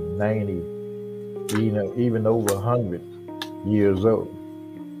 80, 90, you know, even over 100 years old.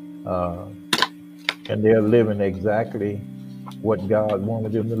 And they're living exactly what God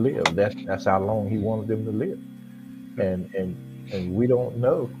wanted them to live. That's how long he wanted them to live. And we don't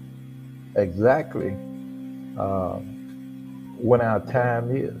know exactly when our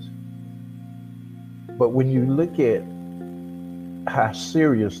time is. But when you look at how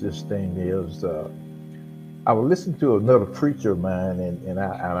serious this thing is, I was listening to another preacher of mine, and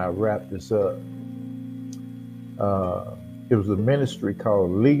I wrapped this up. It was a ministry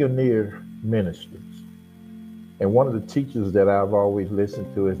called Ligonier Ministries. And one of the teachers that I've always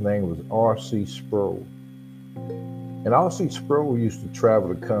listened to, his name was R.C. Sproul. And R.C. Sproul used to travel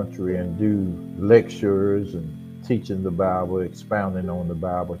the country and do lectures and teaching the Bible, expounding on the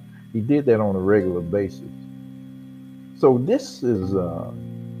Bible. He did that on a regular basis. So this is,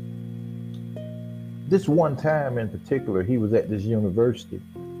 this one time in particular, he was at this university.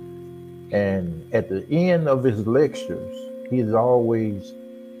 And at the end of his lectures, he's always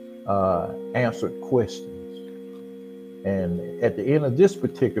answered questions. And at the end of this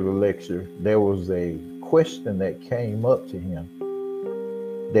particular lecture, there was a question that came up to him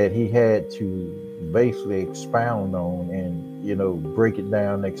that he had to basically expound on and, you know, break it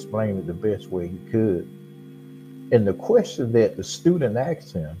down and explain it the best way he could. And the question that the student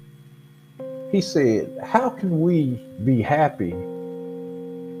asked him, he said, how can we be happy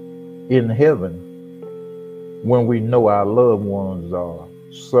in heaven when we know our loved ones are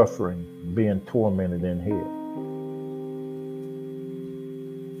suffering, being tormented in hell?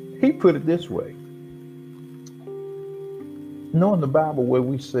 He put it this way. Knowing the Bible where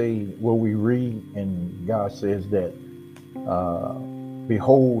we read and God says that,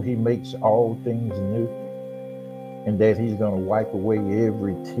 behold, he makes all things new, and that he's going to wipe away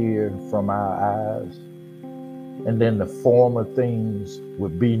every tear from our eyes, and then the former things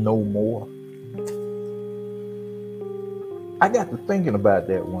would be no more. I got to thinking about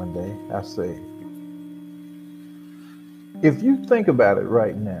that one day. I said, if you think about it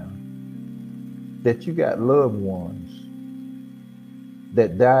right now, that you got loved ones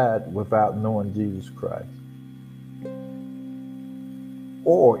that died without knowing Jesus Christ,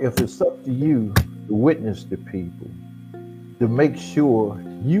 or if it's up to you to witness to people, to make sure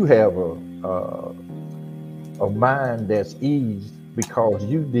you have a mind that's eased because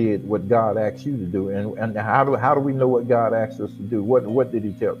you did what God asked you to do. And how do we know what God asked us to do? What did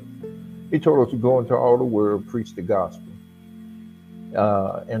he tell us? He told us to go into all the world, preach the gospel,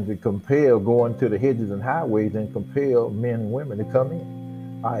 and to compel, going to the hedges and highways and compel men and women to come in.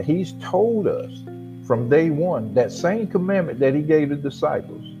 He's told us from day one, that same commandment that he gave the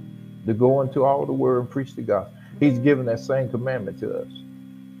disciples, to go into all the world and preach the gospel. He's given that same commandment to us.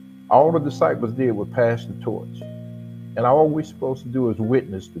 All the disciples did was pass the torch. And all we're supposed to do is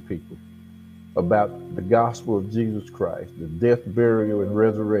witness to people about the gospel of Jesus Christ, the death, burial, and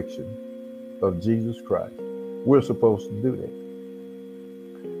resurrection of Jesus Christ. We're supposed to do that.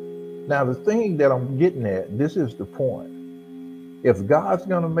 Now, the thing that I'm getting at, this is the point. If God's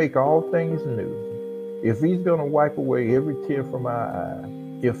going to make all things new, if he's going to wipe away every tear from our eye,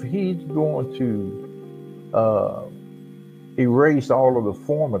 if he's going to erase all of the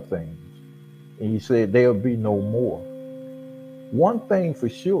former things, And he said, there'll be no more. One thing for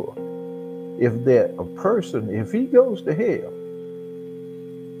sure, if that a person, if he goes to hell,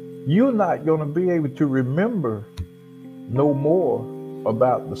 you're not going to be able to remember no more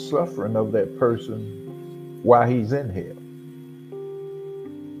about the suffering of that person while he's in hell.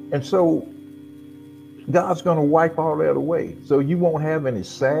 And so God's going to wipe all that away. So you won't have any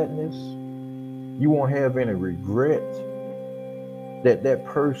sadness. You won't have any regret that that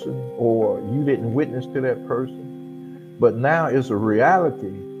person, or you didn't witness to that person. But now it's a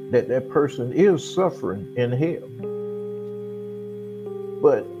reality that that person is suffering in hell.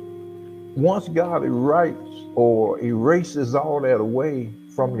 But once God writes or erases all that away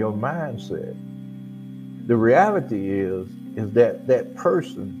from your mindset, the reality is that that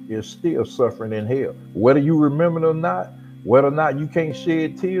person is still suffering in hell. Whether you remember it or not, whether or not you can't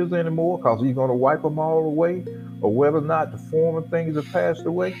shed tears anymore because he's going to wipe them all away, or whether or not the former things have passed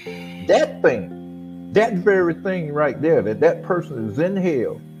away, that thing, that very thing right there, that person is in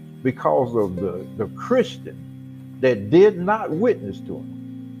hell because of the Christian that did not witness to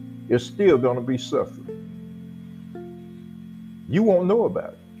him, is still going to be suffering. You won't know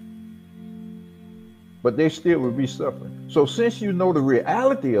about it, but they still will be suffering. So since you know the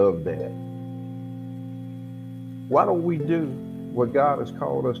reality of that, why don't we do what God has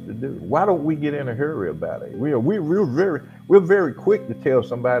called us to do? Why don't we get in a hurry about it? We're very quick to tell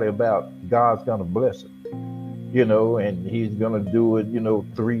somebody about God's going to bless them, you know, and he's going to do it, you know,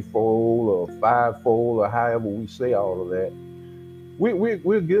 threefold or fivefold or however we say all of that.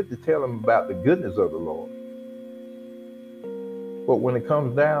 We're good to tell them about the goodness of the Lord. But when it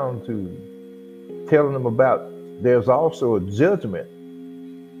comes down to telling them about, there's also a judgment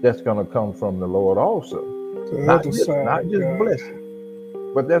that's going to come from the Lord also. Not just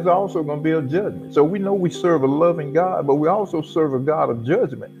blessing, but there's also going to be a judgment. So we know we serve a loving God, but we also serve a God of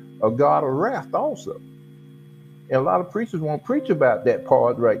judgment, a God of wrath also. And a lot of preachers won't preach about that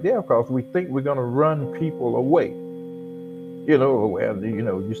part right there because we think we're going to run people away. You know, well, you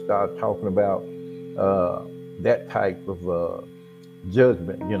know, you start talking about that type of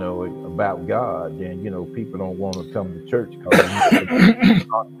judgment, you know, about God, then, you know, people don't want to come to church because they're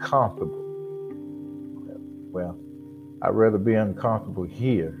uncomfortable. Well, I'd rather be uncomfortable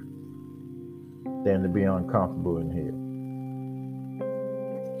here than to be uncomfortable in here.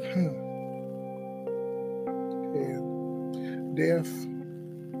 Yeah.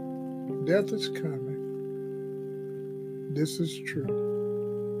 Death is coming. This is true.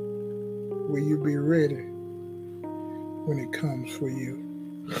 Will you be ready when it comes for you?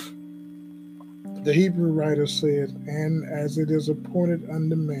 The Hebrew writer said, and as it is appointed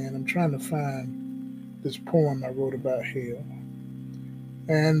unto man, I'm trying to find this poem I wrote about hell.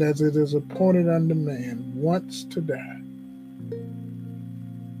 And as it is appointed unto man once to die,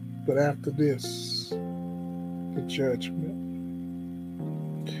 but after this, the judgment.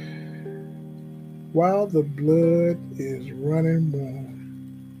 While the blood is running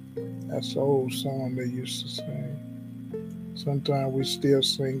warm, that's the old song they used to sing. Sometimes we still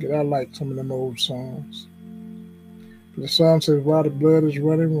sing it. I like some of them old songs. But the song says, while the blood is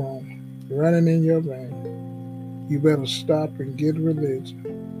running warm, running in your vein, you better stop and get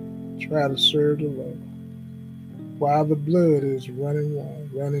religion. Try to serve the Lord while the blood is running warm,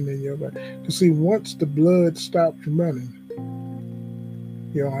 running in your vein. You see, once the blood stops running,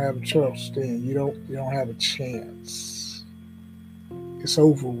 you don't have a trust then. You don't have a chance. It's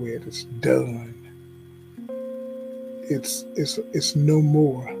over with. It's done. It's no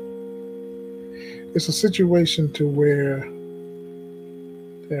more. It's a situation to where,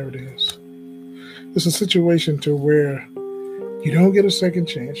 there it is. It's a situation to where you don't get a second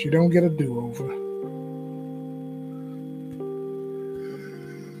chance. You don't get a do-over.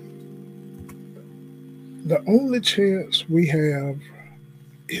 The only chance we have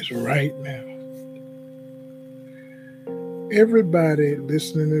is right now. Everybody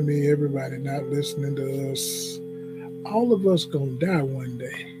listening to me, everybody not listening to us, all of us gonna die one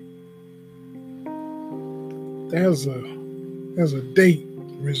day. There's a date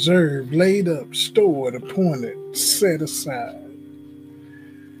reserved, laid up, stored, appointed, set aside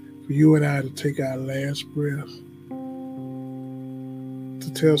for you and I to take our last breath,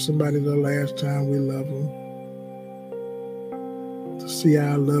 to tell somebody the last time we love them, to see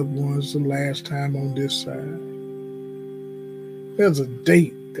our loved ones the last time on this side. There's a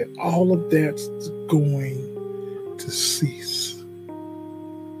date that all of that's going to cease.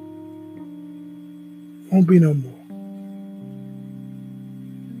 Won't be no more.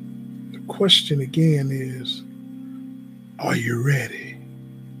 The question again is, are you ready?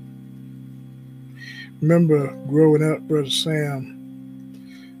 Remember growing up, Brother Sam,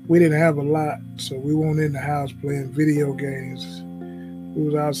 we didn't have a lot, so we weren't in the house playing video games. We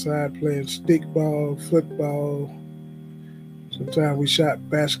was outside playing stickball, football. Sometimes we shot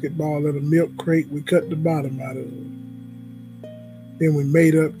basketball in a milk crate. We cut the bottom out of it. Then we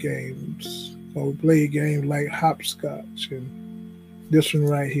made up games, or we played games like hopscotch and this one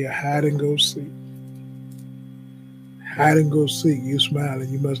right here, hide and go seek. Hide and go seek. You smiling,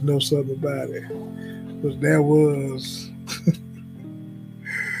 you must know something about it. Because there was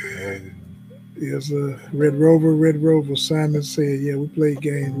yes, Red Rover. Simon said, yeah, we played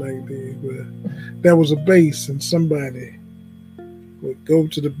games like this. But there was a base, and somebody would go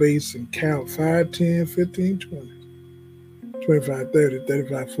to the base and count 5, 10, 15, 20, 25, 30,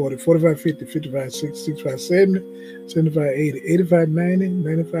 35, 40, 45, 50, 55, 60, 65, 70, 75, 80, 85, 90,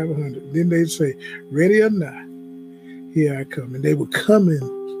 95, 100. Then they'd say, ready or not, here I come. And they were coming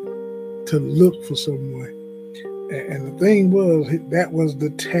to look for someone. And the thing was, that was the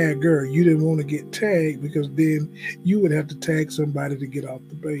tagger. You didn't want to get tagged because then you would have to tag somebody to get off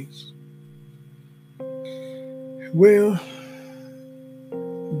the base. Well,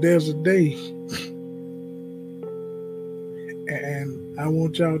 there's a day, and I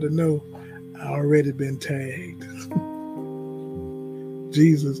want y'all to know I already been tagged.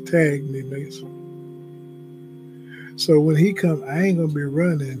 Jesus tagged me, Mason. So when he come, I ain't gonna be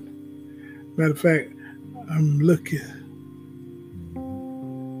running. Matter of fact, I'm looking.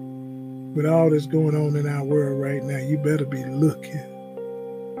 With all that's going on in our world right now, you better be looking.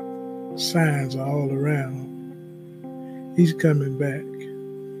 Signs are all around. He's coming back.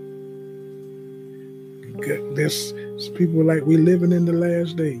 There's people like we living in the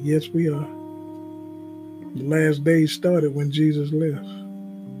last day. Yes, we are. The last days started when Jesus left.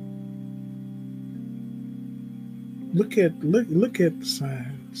 Look at the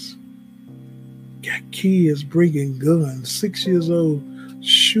signs. Got kids bringing guns, 6 years old,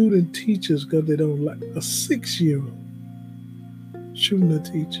 shooting teachers because they don't like a 6-year-old shooting a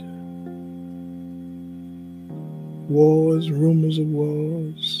teacher. Wars, rumors of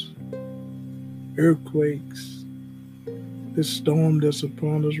wars, earthquakes. This storm that's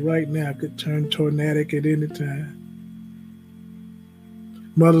upon us right now could turn tornadic at any time.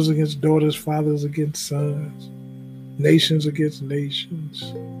 Mothers against daughters, fathers against sons, nations against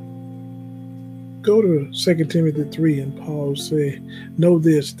nations. Go to 2 Timothy 3 and Paul said, know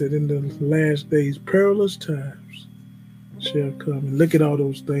this, that in the last days, perilous times shall come. And look at all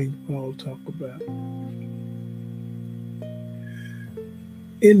those things Paul talked about.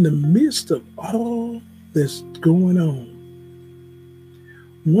 In the midst of all that's going on,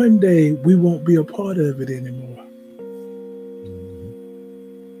 one day we won't be a part of it anymore.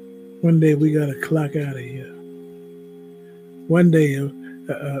 One day we got to clock out of here. One day,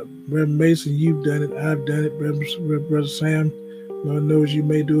 Reverend Mason, you've done it. I've done it. Brother Sam, Lord knows you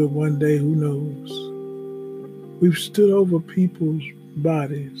may do it one day. Who knows? We've stood over people's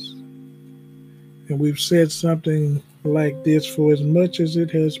bodies, and we've said something like this: for as much as it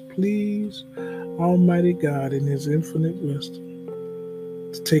has pleased Almighty God in His infinite wisdom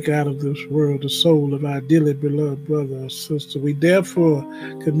to take out of this world the soul of our dearly beloved brother or sister, we therefore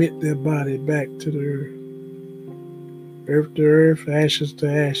commit their body back to the earth. Earth to earth, ashes to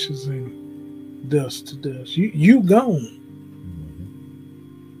ashes, and dust to dust. You gone.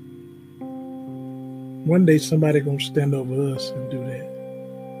 One day somebody gonna stand over us and do that.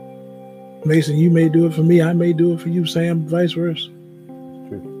 Mason, you may do it for me, I may do it for you, Sam, vice versa.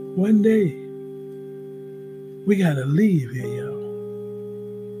 True. One day, we gotta leave here, y'all.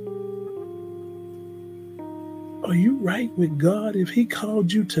 Are you right with God? If He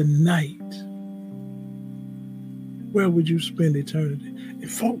called you tonight, where would you spend eternity? And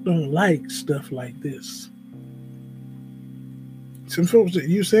folk don't like stuff like this. Some folks,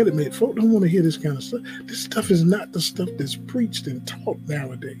 you said it, man, folk don't want to hear this kind of stuff. This stuff is not the stuff that's preached and taught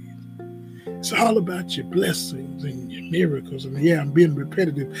nowadays. It's all about your blessings and your miracles. And yeah, I'm being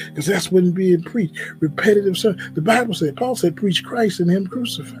repetitive because that's what being preached. Repetitive stuff. The Bible said, Paul said, preach Christ and Him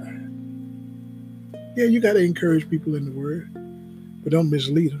crucified. Yeah, you got to encourage people in the word, but don't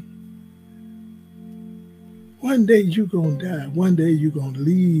mislead them. One day you're going to die. One day you're going to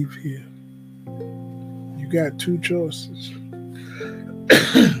leave here. You got two choices.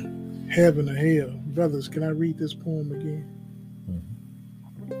 Heaven or hell. Brothers, can I read this poem again?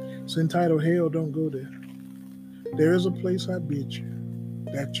 It's entitled, Hell Don't Go There. There is a place I bid you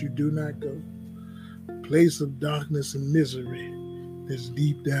that you do not go. A place of darkness and misery that's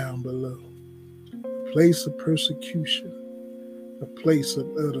deep down below. A place of persecution. A place of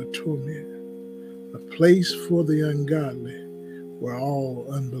utter torment. A place for the ungodly where all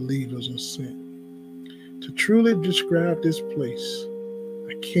unbelievers are sent. To truly describe this place,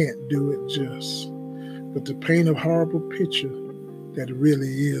 I can't do it just. But to paint a horrible picture that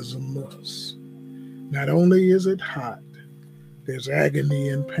really is a must. Not only is it hot, there's agony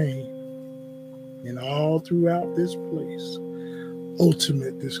and pain. And all throughout this place,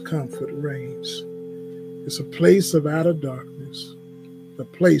 ultimate discomfort reigns. It's a place of outer darkness, a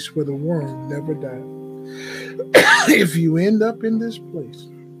place where the worm never died. If you end up in this place,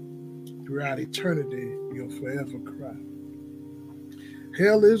 throughout eternity, you'll forever cry.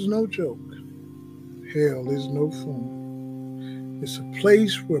 Hell is no joke. Hell is no fun. It's a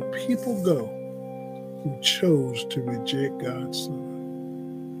place where people go who chose to reject God's Son.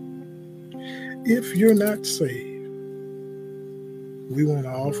 If you're not saved, we want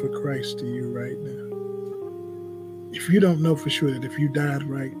to offer Christ to you right now. If you don't know for sure that if you died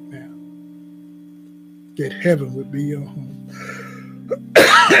right now, that heaven would be your home,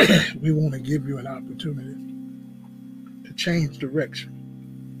 we want to give you an opportunity to change direction.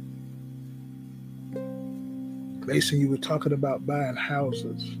 Mason, you were talking about buying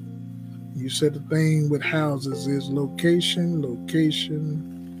houses. You said the thing with houses is location,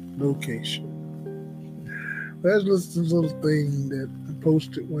 location, location. Let's listen to this little thing that I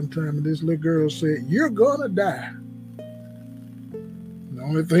posted one time, and this little girl said, "You're gonna die. The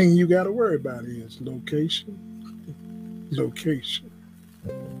only thing you got to worry about is location, location,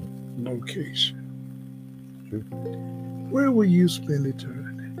 location." Where will you spend eternity?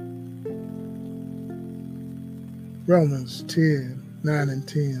 Romans 10:9 and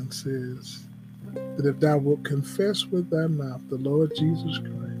 10 says that if thou wilt confess with thy mouth the Lord Jesus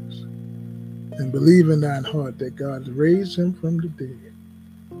Christ and believe in thine heart that God raised him from the dead,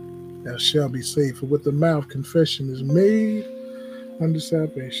 thou shalt be saved. For with the mouth confession is made unto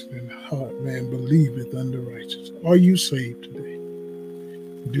salvation, and the heart man believeth unto righteousness. Are you saved today?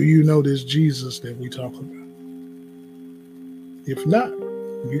 Do you know this Jesus that we talk about? If not,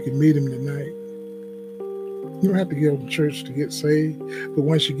 you can meet him tonight. You don't have to go to church to get saved, but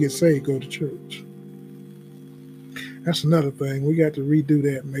once you get saved, go to church. That's another thing. We got to redo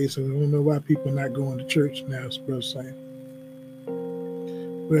that, Mason. I don't know why people are not going to church now, as Brother Sam.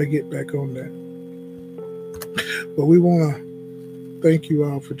 We'll get back on that. But we want to thank you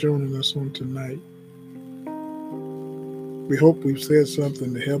all for joining us on tonight. We hope we've said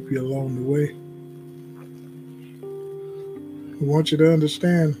something to help you along the way. We want you to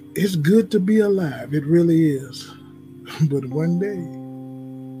understand it's good to be alive. It really is. But one day,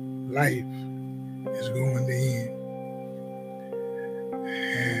 life is going to end.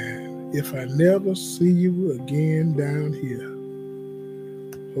 And if I never see you again down here,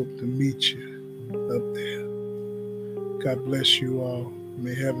 hope to meet you up there. God bless you all.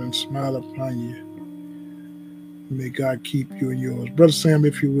 May heaven smile upon you. May God keep you and yours. Brother Sam,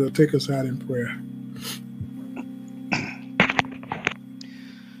 if you will, take us out in prayer.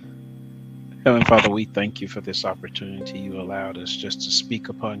 Heavenly Father, we thank you for this opportunity you allowed us just to speak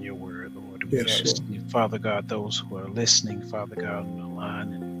upon your word, Lord. We ask you, Father God, those who are listening, Father God, on the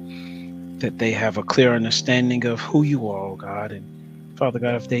line, and that they have a clear understanding of who you are, God. And Father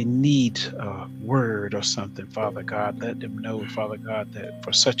God, if they need a word or something, Father God, let them know, Father God, that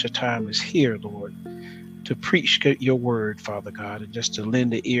for such a time as here, Lord, to preach your word, Father God, and just to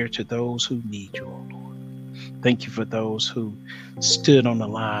lend an ear to those who need you, oh Lord. Thank you for those who stood on the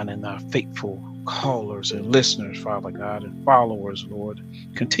line and are faithful callers and listeners, Father God, and followers, Lord.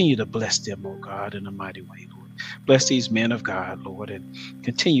 Continue to bless them, oh God, in a mighty way, Lord. Bless these men of God, Lord, and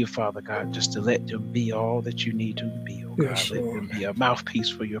continue, Father God, just to let them be all that you need them to be, oh God. Let them be a mouthpiece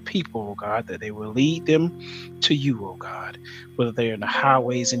for your people, oh God, that they will lead them to you, oh God. Whether they're in the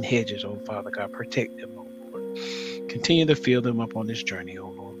highways and hedges, oh Father God, protect them, oh Lord. Continue to fill them up on this journey, oh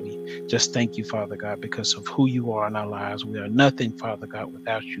Lord. Just thank you, Father God, because of who you are in our lives. We are nothing, Father God,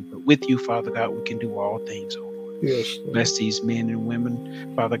 without you. But with you, Father God, we can do all things, oh Lord. Yes, Lord. Bless these men and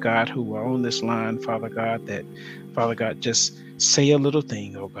women, Father God, who are on this line, Father God, that, Father God, just say a little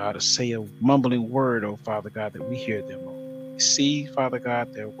thing, oh God, or say a mumbling word, oh Father God, that we hear them, oh. We see, Father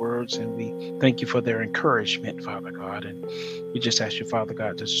God, their words, and we thank you for their encouragement, Father God. And we just ask you, Father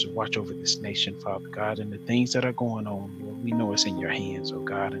God, just to watch over this nation, Father God, and the things that are going on, Lord. We know it's in your hands, oh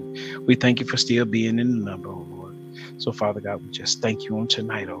God, and we thank you for still being in the number, oh Lord. So, Father God, we just thank you on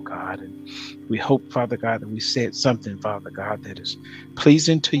tonight, oh God, and we hope, Father God, that we said something, Father God, that is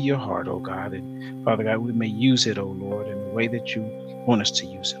pleasing to your heart, oh God, and Father God, we may use it, oh Lord, in the way that you want us to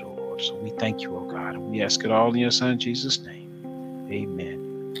use it, oh Lord. So we thank you, oh God, and we ask it all in your Son, Jesus' name.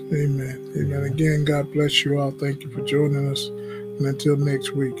 Amen. Amen. Amen. Again, God bless you all. Thank you for joining us. And until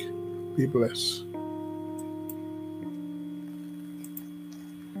next week, be blessed.